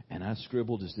pen, and I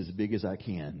scribble just as big as I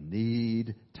can,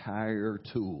 need tire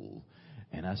tool.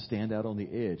 And I stand out on the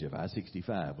edge of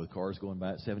I-65 with cars going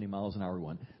by at 70 miles an hour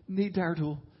going, need tire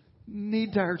tool,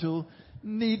 need tire tool,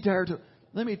 need tire tool.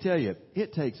 Let me tell you,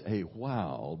 it takes a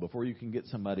while before you can get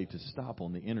somebody to stop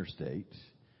on the interstate.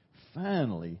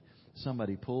 Finally,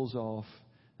 somebody pulls off.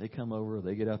 They come over.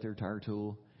 They get out their tire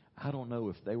tool. I don't know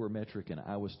if they were metric and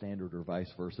I was standard or vice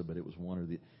versa, but it was one or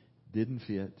the didn't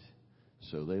fit.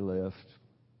 So they left.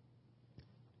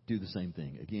 Do the same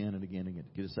thing again and again and again.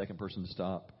 Get a second person to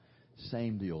stop.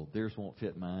 Same deal. Theirs won't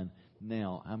fit mine.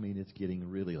 Now, it's getting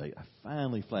really late. I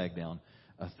finally flagged down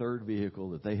a third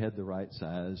vehicle that they had the right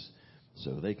size.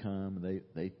 So they come and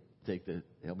they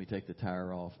help me take the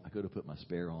tire off. I go to put my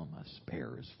spare on. My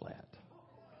spare is flat.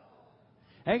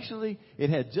 Actually, it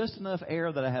had just enough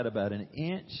air that I had about an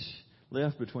inch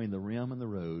left between the rim and the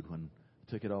road when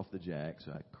I took it off the jack.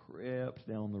 So I crept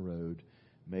down the road,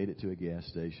 made it to a gas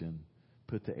station,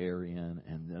 put the air in,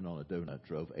 and then on a donut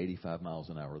drove 85 miles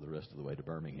an hour the rest of the way to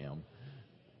Birmingham.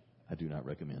 I do not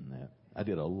recommend that. I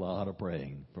did a lot of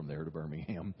praying from there to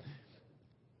Birmingham.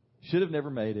 Should have never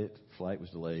made it. Flight was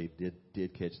delayed.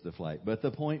 Did catch the flight. But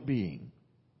the point being,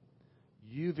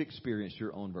 you've experienced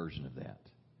your own version of that.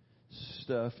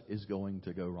 Stuff is going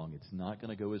to go wrong. It's not going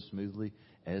to go as smoothly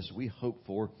as we hope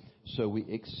for. So we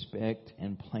expect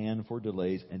and plan for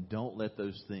delays, and don't let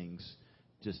those things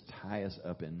just tie us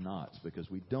up in knots because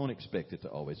we don't expect it to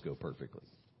always go perfectly.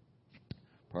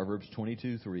 Proverbs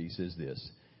 22:3 says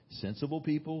this, sensible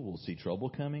people will see trouble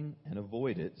coming and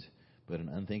avoid it, but an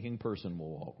unthinking person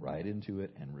will walk right into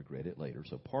it and regret it later.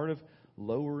 So part of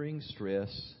lowering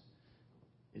stress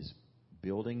is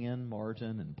building in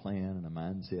margin and plan and a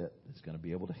mindset that's going to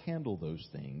be able to handle those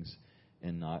things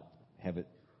and not have it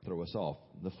throw us off.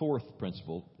 The fourth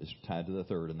principle is tied to the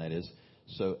third, and that is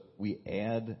So we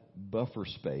add buffer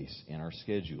space in our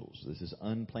schedules. This is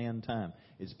unplanned time.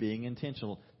 It's being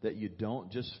intentional that you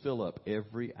don't just fill up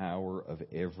every hour of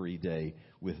every day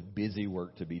with busy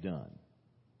work to be done.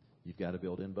 You've got to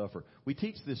build in buffer. We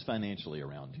teach this financially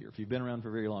around here. If you've been around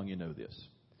for very long, you know this.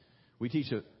 We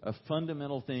teach a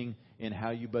fundamental thing in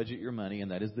how you budget your money, and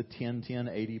that is the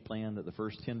 10-10-80 plan, that the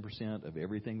first 10% of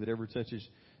everything that ever touches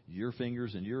your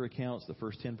fingers and your accounts, the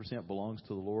first 10% belongs to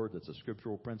the Lord. That's a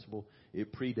scriptural principle.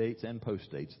 It predates and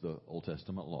postdates the Old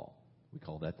Testament law. We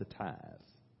call that the tithe.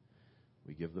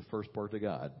 We give the first part to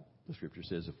God. The Scripture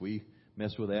says if we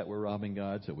mess with that, we're robbing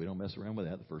God, so we don't mess around with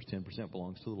that. The first 10%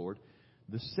 belongs to the Lord.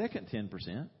 The second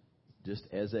 10%, just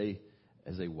as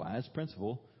a wise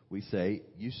principle, we say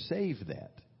you save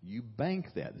that. You bank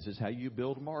that. This is how you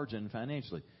build margin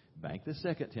financially. Bank the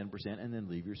second 10% and then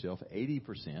leave yourself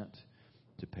 80%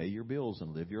 to pay your bills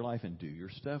and live your life and do your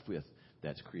stuff with.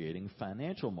 That's creating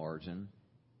financial margin.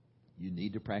 You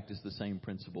need to practice the same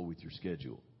principle with your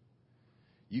schedule.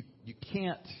 You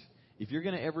can't, if you're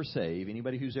going to ever save,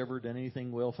 anybody who's ever done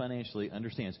anything well financially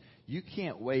understands, you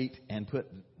can't wait and put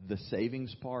the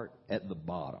savings part at the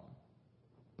bottom.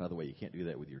 By the way, you can't do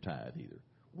that with your tithe either.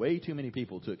 Way too many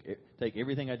people take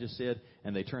everything I just said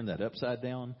and they turn that upside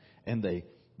down, and they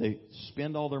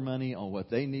spend all their money on what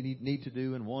they need to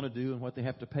do and want to do and what they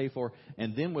have to pay for.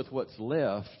 And then with what's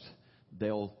left,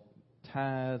 they'll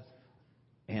tithe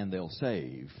and they'll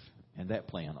save. And that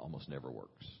plan almost never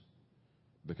works.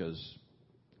 Because,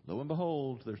 lo and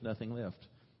behold, there's nothing left.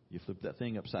 You flip that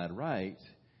thing upside right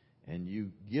and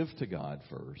you give to God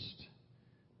first.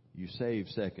 You save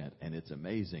second. And it's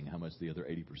amazing how much the other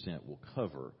 80% will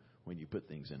cover when you put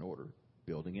things in order.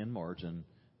 Building in margin,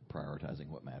 prioritizing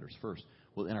what matters first.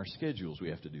 Well, in our schedules, we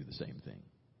have to do the same thing.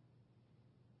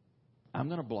 I'm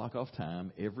going to block off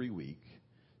time every week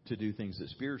to do things that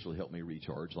spiritually help me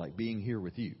recharge, like being here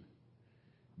with you.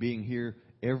 Being here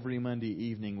every Monday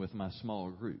evening with my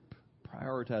small group.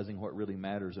 Prioritizing what really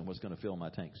matters and what's going to fill my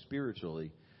tank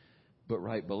spiritually. But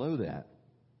right below that,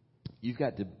 you've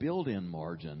got to build in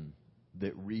margin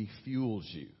that refuels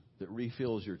you, that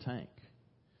refills your tank.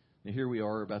 Now, here we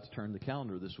are about to turn the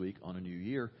calendar this week on a new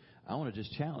year. I want to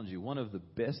just challenge you. One of the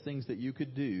best things that you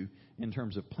could do in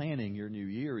terms of planning your new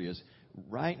year is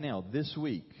right now, this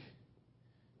week,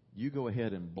 you go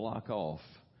ahead and block off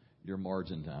your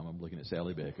margin time. I'm looking at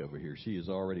Sally Beck over here. She has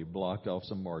already blocked off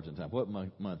some margin time. What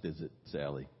month is it,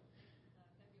 Sally?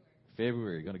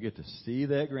 February. You're going to get to see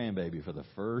that grandbaby for the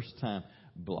first time.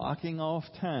 Blocking off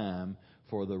time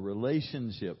for the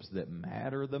relationships that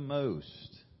matter the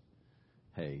most.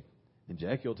 Hey, and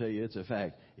Jackie will tell you it's a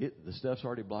fact. The stuff's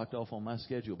already blocked off on my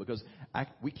schedule because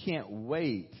we can't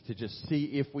wait to just see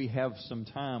if we have some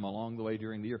time along the way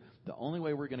during the year. The only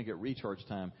way we're going to get recharge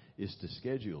time is to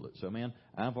schedule it. So, man,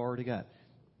 I've already got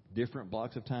different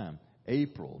blocks of time.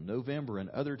 April, November, and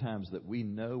other times that we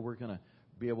know we're going to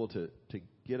be able to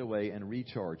get away and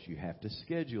recharge. You have to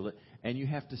schedule it, and you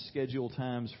have to schedule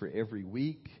times for every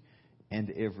week and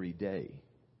every day.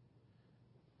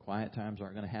 Quiet times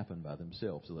aren't going to happen by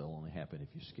themselves, so they'll only happen if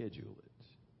you schedule it.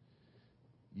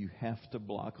 You have to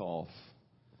block off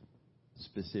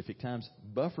specific times,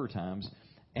 buffer times,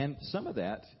 and some of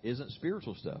that isn't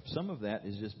spiritual stuff. Some of that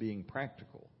is just being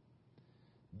practical.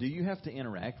 Do you have to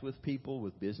interact with people,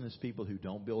 with business people who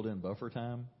don't build in buffer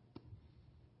time?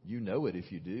 You know it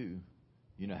if you do.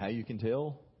 You know how you can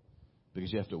tell?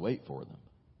 Because you have to wait for them.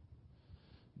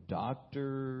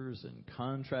 Doctors and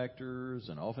contractors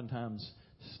and oftentimes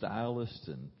stylists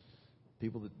and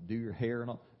people that do your hair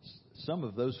and all. Some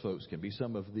of those folks can be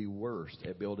some of the worst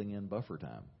at building in buffer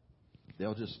time.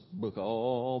 They'll just book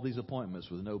all these appointments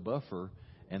with no buffer,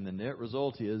 and the net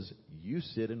result is you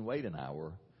sit and wait an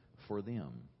hour for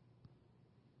them.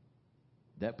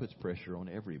 That puts pressure on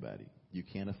everybody. You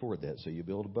can't afford that, so you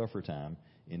build a buffer time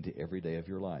into every day of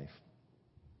your life.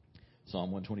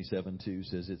 Psalm 127:2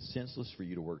 says, "It's senseless for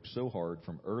you to work so hard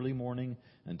from early morning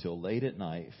until late at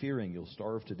night, fearing you'll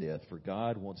starve to death, for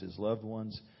God wants His loved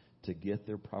ones to get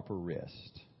their proper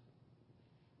rest."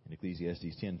 In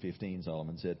Ecclesiastes 10:15,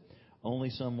 Solomon said,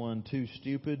 "Only someone too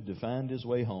stupid to find his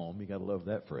way home." You got to love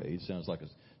that phrase. Sounds like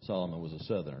Solomon was a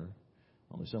Southerner.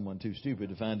 Only someone too stupid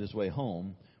to find his way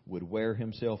home would wear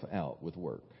himself out with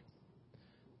work.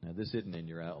 Now, this isn't in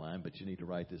your outline, but you need to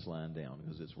write this line down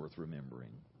because it's worth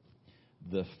remembering.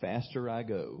 The faster I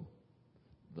go,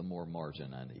 the more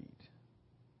margin I need.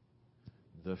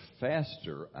 The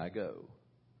faster I go,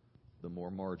 the more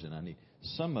margin I need.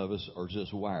 Some of us are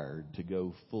just wired to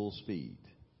go full speed.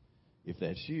 If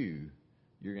that's you,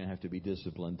 you're going to have to be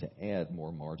disciplined to add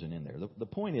more margin in there. The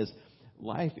point is,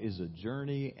 Life is a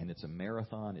journey, and it's a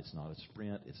marathon. It's not a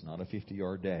sprint. It's not a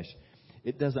 50-yard dash.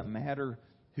 It doesn't matter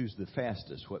who's the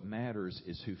fastest. What matters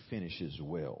is who finishes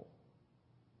well.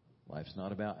 Life's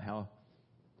not about how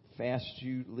fast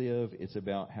you live. It's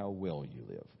about how well you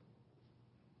live.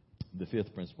 The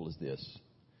fifth principle is this.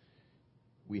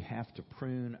 We have to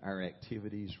prune our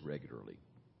activities regularly.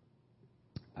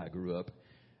 I grew up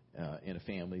in a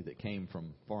family that came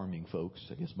from farming folks.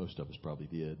 I guess most of us probably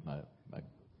did. My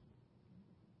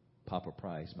Papa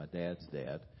Price, my dad's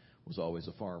dad, was always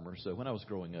a farmer. So when I was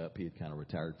growing up, he had kind of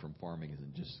retired from farming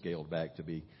and just scaled back to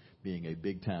being a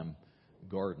big-time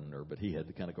gardener. But he had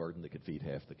the kind of garden that could feed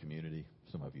half the community.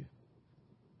 Some of you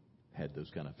had those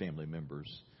kind of family members,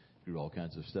 grew all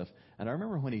kinds of stuff. And I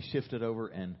remember when he shifted over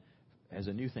and as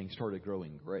a new thing started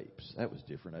growing grapes. That was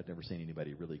different. I'd never seen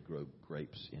anybody really grow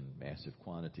grapes in massive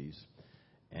quantities.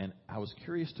 And I was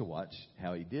curious to watch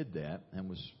how he did that and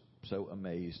was so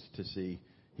amazed to see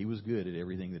he was good at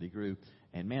everything that he grew.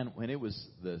 And man, when it was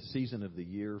the season of the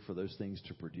year for those things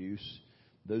to produce,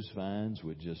 those vines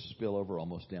would just spill over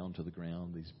almost down to the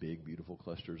ground, these big, beautiful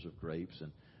clusters of grapes.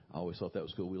 And I always thought that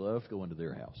was cool. We loved going to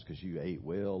their house because you ate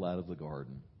well out of the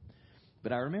garden.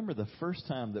 But I remember the first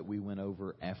time that we went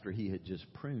over after he had just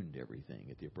pruned everything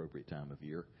at the appropriate time of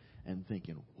year and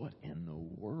thinking, what in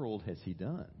the world has he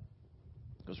done?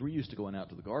 Because we're used to going out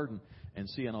to the garden and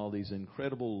seeing all these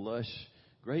incredible, lush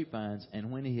grapevines. And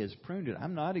when he has pruned it,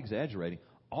 I'm not exaggerating,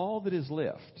 all that is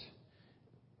left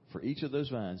for each of those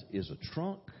vines is a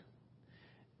trunk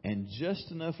and just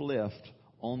enough left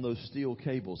on those steel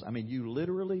cables. I mean, you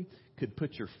literally could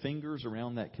put your fingers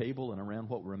around that cable and around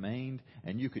what remained,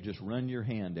 and you could just run your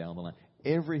hand down the line.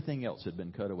 Everything else had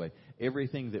been cut away.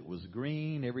 Everything that was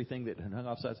green, everything that had hung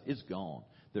off sides, it's gone.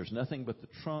 There's nothing but the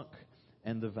trunk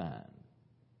and the vine.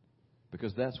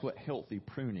 Because that's what healthy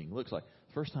pruning looks like.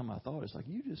 First time I thought, it's like,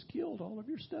 you just killed all of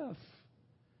your stuff.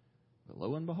 But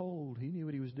lo and behold, he knew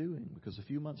what he was doing. Because a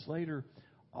few months later,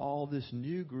 all this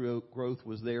new growth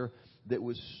was there that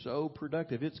was so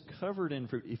productive. It's covered in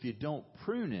fruit. If you don't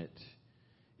prune it,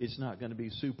 it's not going to be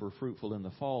super fruitful in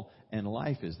the fall. And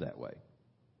life is that way.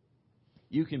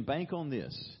 You can bank on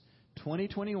this.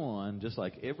 2021, just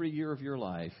like every year of your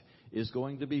life, is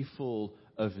going to be full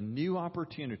of new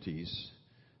opportunities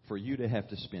for you to have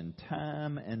to spend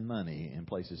time and money in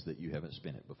places that you haven't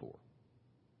spent it before.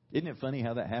 Isn't it funny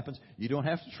how that happens? You don't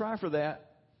have to try for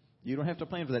that. You don't have to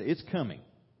plan for that. It's coming.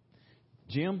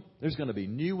 Jim, there's going to be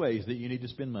new ways that you need to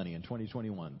spend money in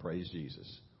 2021. Praise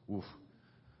Jesus. Oof.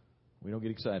 We don't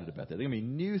get excited about that. There are going to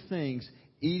be new things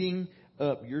eating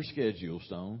up your schedule,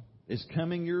 Stone. It's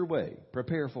coming your way.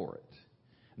 Prepare for it.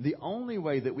 The only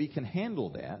way that we can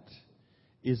handle that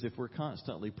is if we're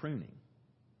constantly pruning.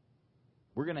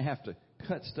 We're going to have to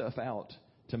cut stuff out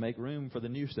to make room for the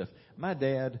new stuff. My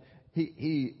dad,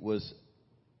 he was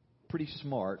pretty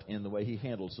smart in the way he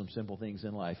handled some simple things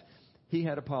in life. He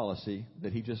had a policy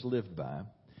that he just lived by,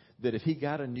 that if he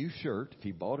got a new shirt, if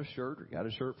he bought a shirt or got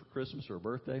a shirt for Christmas or a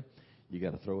birthday, you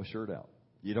got to throw a shirt out.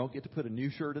 You don't get to put a new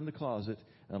shirt in the closet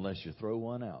unless you throw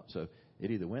one out. So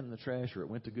it either went in the trash or it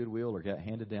went to Goodwill or got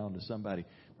handed down to somebody.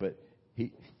 But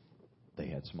we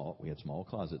had small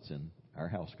closets in our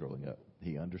house growing up.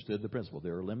 He understood the principle.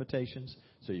 There are limitations,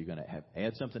 so you're going to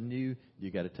add something new. You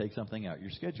got to take something out.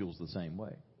 Your schedule's the same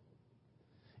way.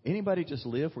 Anybody just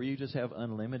live where you just have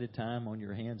unlimited time on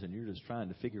your hands and you're just trying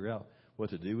to figure out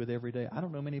what to do with every day? I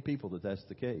don't know many people that's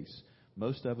the case.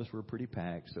 Most of us were pretty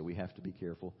packed, so we have to be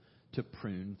careful to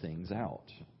prune things out.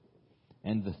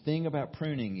 And the thing about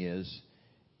pruning is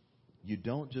you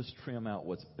don't just trim out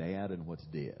what's bad and what's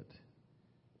dead.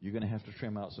 You're going to have to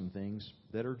trim out some things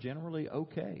that are generally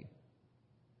okay.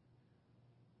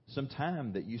 Some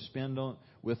time that you spend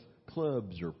with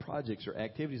clubs or projects or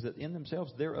activities that in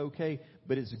themselves, they're okay,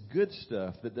 but it's good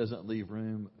stuff that doesn't leave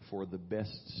room for the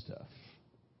best stuff.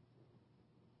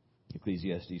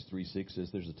 Ecclesiastes 3:6 says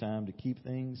there's a time to keep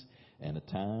things and a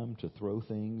time to throw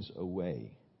things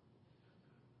away.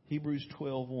 Hebrews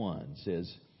 12:1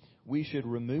 says we should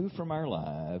remove from our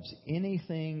lives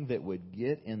anything that would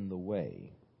get in the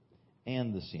way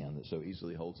and the sin that so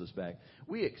easily holds us back.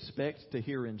 We expect to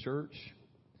hear in church,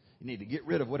 you need to get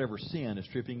rid of whatever sin is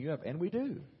tripping you up. And we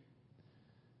do.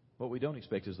 What we don't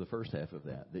expect is the first half of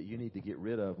that you need to get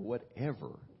rid of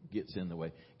whatever gets in the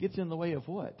way. Gets in the way of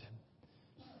what?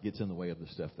 Gets in the way of the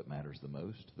stuff that matters the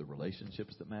most, the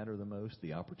relationships that matter the most,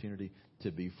 the opportunity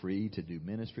to be free, to do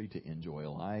ministry, to enjoy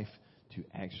life, to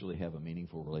actually have a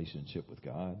meaningful relationship with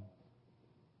God.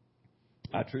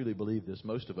 I truly believe this.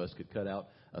 Most of us could cut out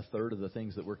a third of the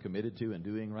things that we're committed to and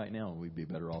doing right now, and we'd be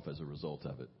better off as a result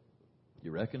of it.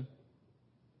 You reckon?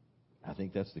 I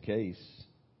think that's the case.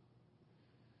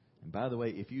 And by the way,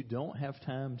 if you don't have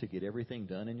time to get everything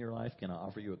done in your life, can I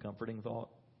offer you a comforting thought?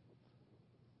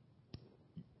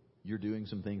 You're doing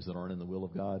some things that aren't in the will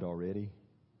of God already.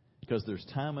 Because there's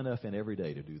time enough in every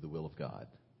day to do the will of God.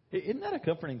 Isn't that a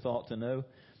comforting thought to know?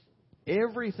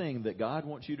 Everything that God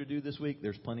wants you to do this week,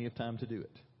 there's plenty of time to do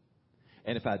it.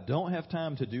 And if I don't have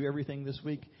time to do everything this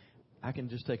week, I can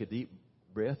just take a deep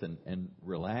breath and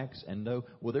relax and know,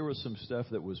 well, there was some stuff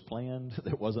that was planned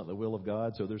that wasn't the will of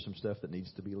God, so there's some stuff that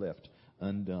needs to be left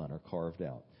undone or carved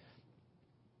out.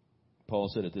 Paul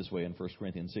said it this way in 1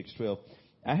 Corinthians 6:12,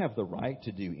 I have the right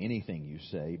to do anything you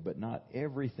say, but not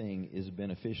everything is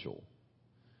beneficial.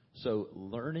 So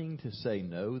learning to say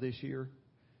no this year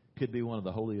could be one of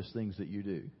the holiest things that you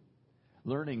do.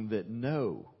 Learning that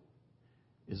no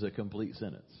is a complete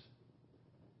sentence.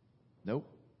 Nope.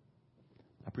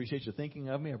 I appreciate you thinking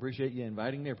of me. I appreciate you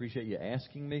inviting me. I appreciate you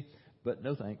asking me. But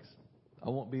no thanks. I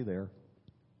won't be there.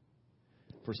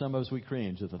 For some of us, we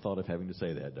cringe at the thought of having to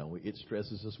say that, don't we? It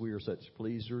stresses us. We are such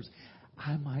pleasers.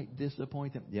 I might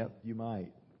disappoint them. Yep, you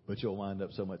might. But you'll wind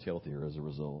up so much healthier as a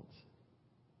result.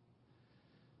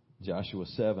 Joshua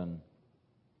 7,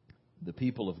 the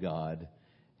people of God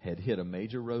had hit a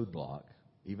major roadblock,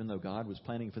 even though God was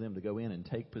planning for them to go in and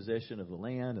take possession of the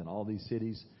land and all these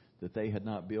cities that they had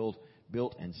not built,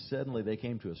 and suddenly they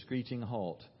came to a screeching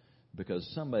halt because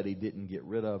somebody didn't get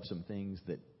rid of some things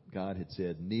that God had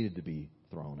said needed to be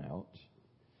thrown out.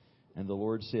 And the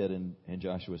Lord said in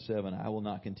Joshua 7, I will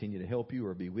not continue to help you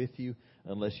or be with you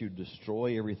unless you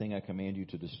destroy everything I command you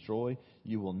to destroy.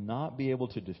 You will not be able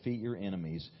to defeat your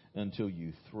enemies until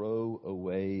you throw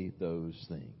away those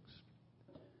things.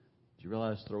 Do you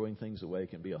realize throwing things away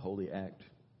can be a holy act?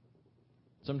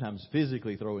 Sometimes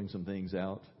physically throwing some things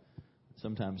out.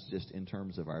 Sometimes just in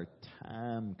terms of our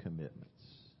time commitments.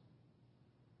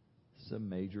 It's a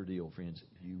major deal, friends.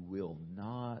 You will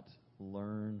not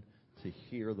learn to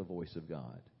hear the voice of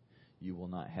God. You will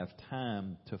not have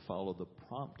time to follow the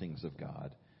promptings of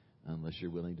God unless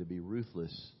you're willing to be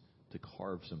ruthless to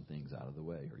carve some things out of the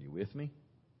way. Are you with me?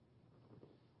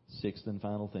 Sixth and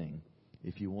final thing.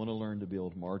 If you want to learn to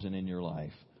build margin in your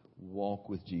life, walk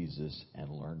with Jesus and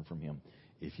learn from Him.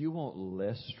 If you want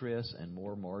less stress and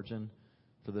more margin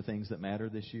for the things that matter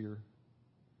this year,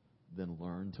 then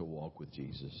learn to walk with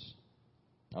Jesus.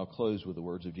 I'll close with the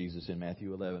words of Jesus in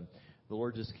Matthew 11. The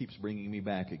Lord just keeps bringing me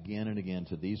back again and again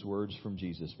to these words from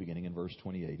Jesus, beginning in verse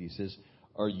 28. He says,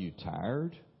 are you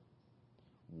tired,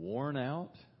 worn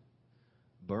out,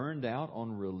 burned out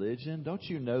on religion? Don't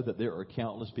you know that there are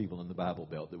countless people in the Bible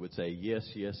Belt that would say yes,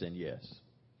 yes, and yes?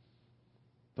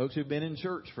 Folks who've been in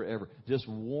church forever, just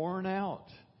worn out.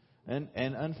 And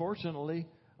unfortunately,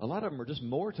 a lot of them are just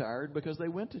more tired because they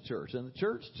went to church, and the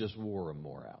church just wore them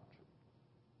more out.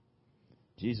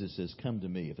 Jesus says, come to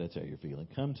me, if that's how you're feeling.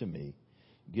 Come to me,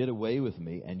 get away with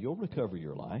me, and you'll recover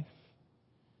your life.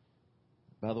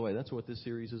 By the way, that's what this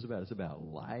series is about. It's about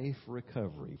life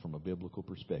recovery from a biblical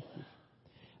perspective.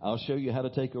 I'll show you how to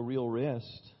take a real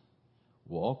rest.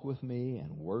 Walk with me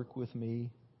and work with me.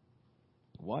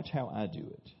 Watch how I do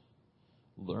it.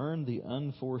 Learn the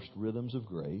unforced rhythms of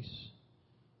grace.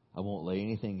 I won't lay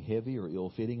anything heavy or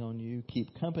ill-fitting on you.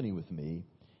 Keep company with me,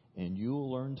 and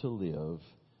you'll learn to live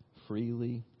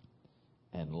freely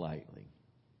and lightly.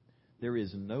 There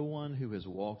is no one who has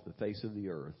walked the face of the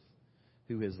earth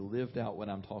who has lived out what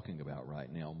I'm talking about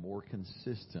right now more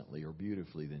consistently or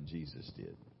beautifully than Jesus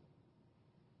did.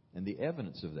 And the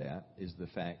evidence of that is the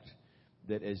fact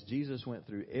that as Jesus went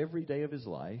through every day of His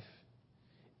life,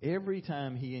 every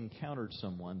time He encountered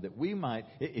someone that we might,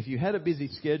 if you had a busy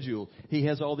schedule, He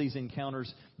has all these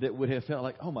encounters that would have felt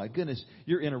like, oh my goodness,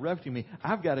 you're interrupting me.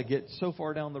 I've got to get so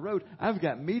far down the road. I've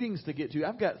got meetings to get to.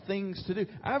 I've got things to do.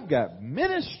 I've got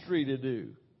ministry to do.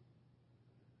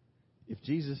 If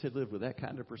Jesus had lived with that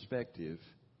kind of perspective,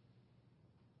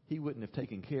 He wouldn't have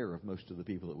taken care of most of the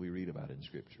people that we read about in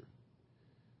Scripture.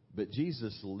 But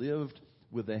Jesus lived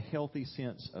with a healthy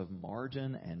sense of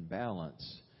margin and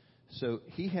balance. So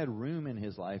He had room in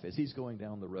His life as He's going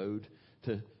down the road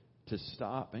to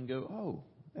stop and go, oh,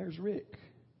 there's Rick.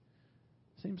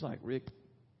 Seems like Rick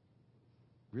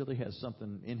really has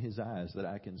something in his eyes that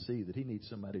I can see that he needs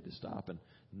somebody to stop and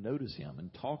notice him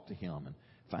and talk to him and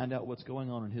find out what's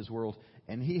going on in his world.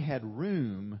 And he had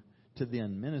room to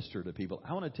then minister to people.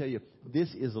 I want to tell you,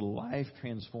 this is life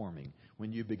transforming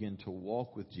when you begin to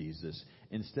walk with Jesus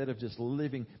instead of just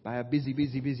living by a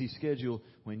busy schedule.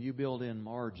 When you build in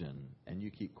margin and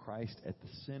you keep Christ at the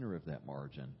center of that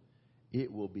margin,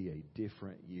 it will be a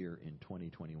different year in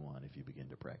 2021 if you begin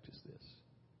to practice this.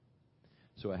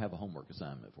 So I have a homework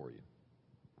assignment for you.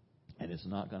 And it's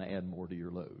not going to add more to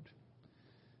your load.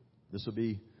 This will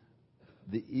be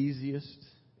the easiest,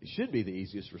 it should be the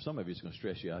easiest for some of you. It's going to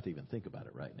stress you out to even think about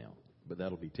it right now. But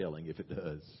that'll be telling if it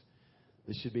does.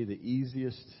 This should be the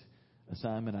easiest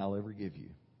assignment I'll ever give you.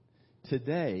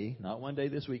 Today, not one day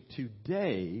this week,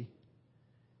 today,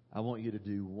 I want you to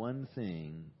do one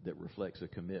thing that reflects a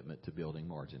commitment to building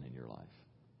margin in your life.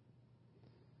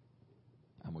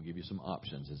 I'm going to give you some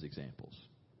options as examples.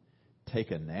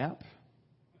 Take a nap.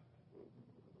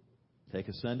 Take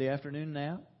a Sunday afternoon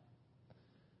nap.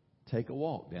 Take a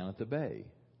walk down at the bay.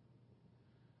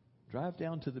 Drive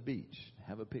down to the beach.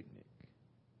 Have a picnic.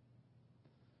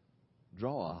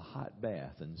 Draw a hot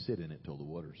bath and sit in it till the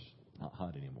water's not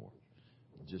hot anymore.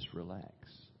 Just relax.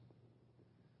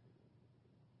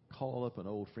 Call up an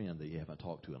old friend that you haven't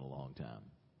talked to in a long time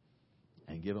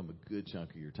and give them a good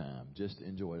chunk of your time. Just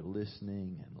enjoy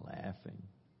listening and laughing.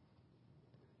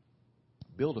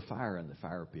 Build a fire in the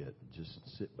fire pit and just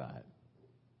sit by it,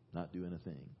 not doing a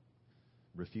thing.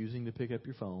 Refusing to pick up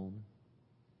your phone.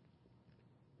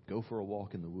 Go for a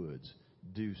walk in the woods.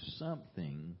 Do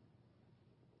something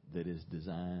that is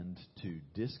designed to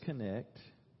disconnect,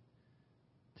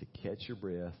 to catch your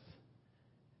breath,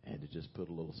 and to just put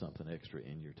a little something extra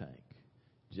in your tank.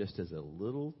 Just as a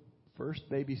little first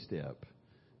baby step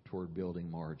toward building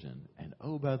margin. And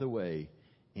oh, by the way,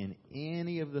 in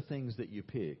any of the things that you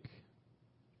pick,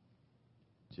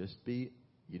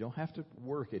 you don't have to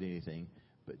work at anything,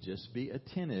 but just be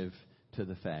attentive to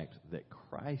the fact that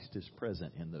Christ is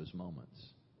present in those moments.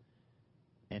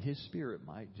 And His Spirit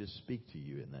might just speak to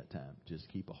you in that time. Just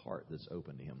keep a heart that's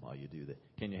open to Him while you do that.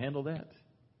 Can you handle that?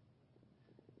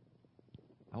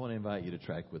 I want to invite you to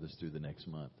track with us through the next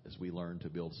month as we learn to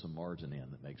build some margin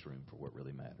in that makes room for what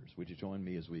really matters. Would you join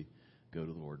me as we go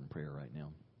to the Lord in prayer right now?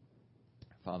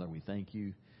 Father, we thank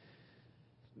you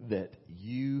that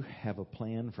you have a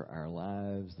plan for our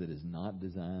lives that is not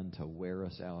designed to wear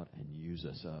us out and use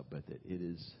us up, but that it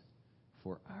is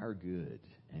for our good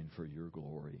and for your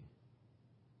glory.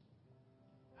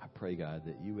 I pray, God,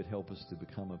 that you would help us to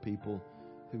become a people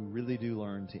who really do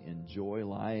learn to enjoy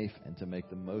life and to make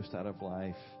the most out of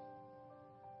life.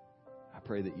 I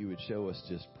pray that you would show us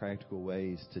just practical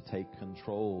ways to take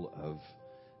control of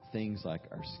things like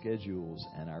our schedules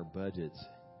and our budgets.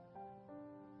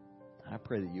 I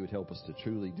pray that you would help us to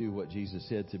truly do what Jesus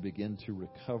said, to begin to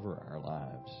recover our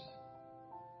lives.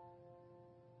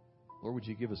 Lord, would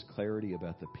you give us clarity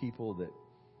about the people that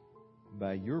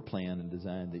by your plan and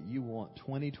design that you want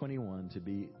 2021 to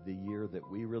be the year that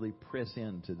we really press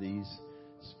into these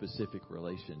specific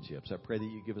relationships. I pray that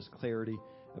you give us clarity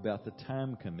about the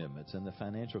time commitments and the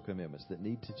financial commitments that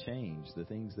need to change, the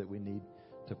things that we need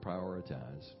to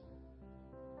prioritize.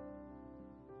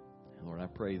 And Lord, I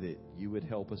pray that you would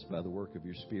help us by the work of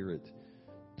your Spirit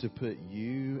to put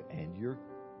you and your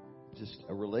just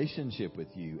a relationship with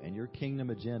you and your kingdom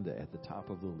agenda at the top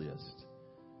of the list.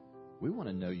 We want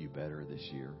to know you better this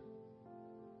year.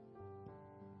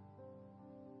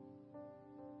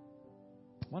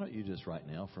 Why don't you just right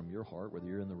now, from your heart, whether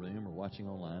you're in the room or watching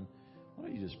online, why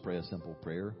don't you just pray a simple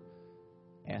prayer,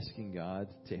 asking God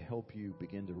to help you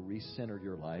begin to recenter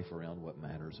your life around what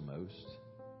matters most?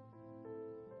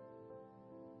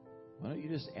 Why don't you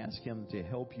just ask Him to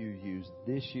help you use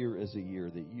this year as a year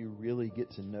that you really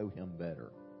get to know Him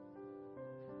better?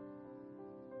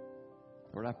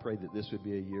 Lord, I pray that this would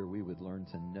be a year we would learn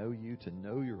to know you, to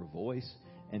know your voice,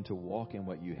 and to walk in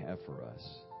what you have for us.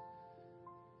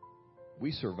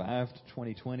 We survived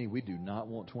 2020. We do not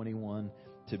want 21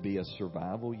 to be a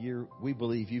survival year. We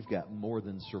believe you've got more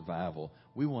than survival.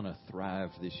 We want to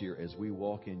thrive this year as we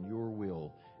walk in your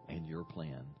will and your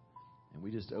plan. And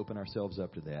we just open ourselves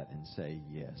up to that and say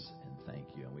yes and thank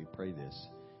you. And we pray this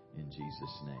in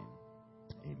Jesus' name.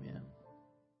 Amen.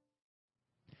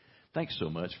 Thanks so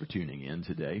much for tuning in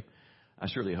today. I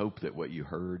surely hope that what you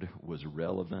heard was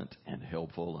relevant and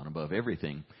helpful. And above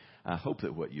everything, I hope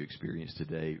that what you experienced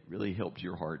today really helped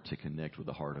your heart to connect with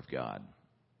the heart of God.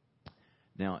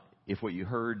 Now, if what you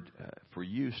heard for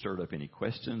you stirred up any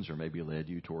questions or maybe led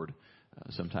you toward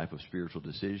some type of spiritual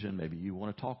decision, maybe you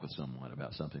want to talk with someone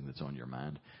about something that's on your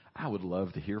mind, I would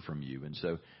love to hear from you. And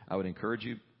so I would encourage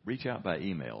you, reach out by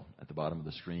email. At the bottom of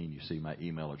the screen, you see my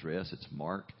email address. It's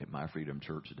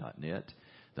mark@myfreedomchurch.net.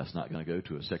 That's not going to go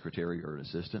to a secretary or an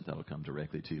assistant. That'll come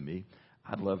directly to me.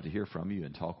 I'd love to hear from you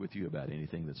and talk with you about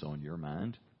anything that's on your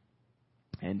mind.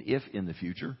 And if in the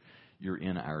future you're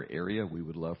in our area, we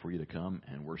would love for you to come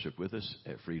and worship with us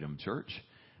at Freedom Church.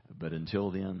 But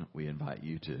until then, we invite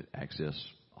you to access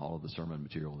all of the sermon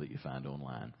material that you find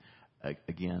online.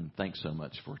 Again, thanks so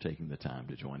much for taking the time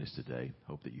to join us today.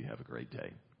 Hope that you have a great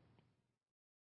day.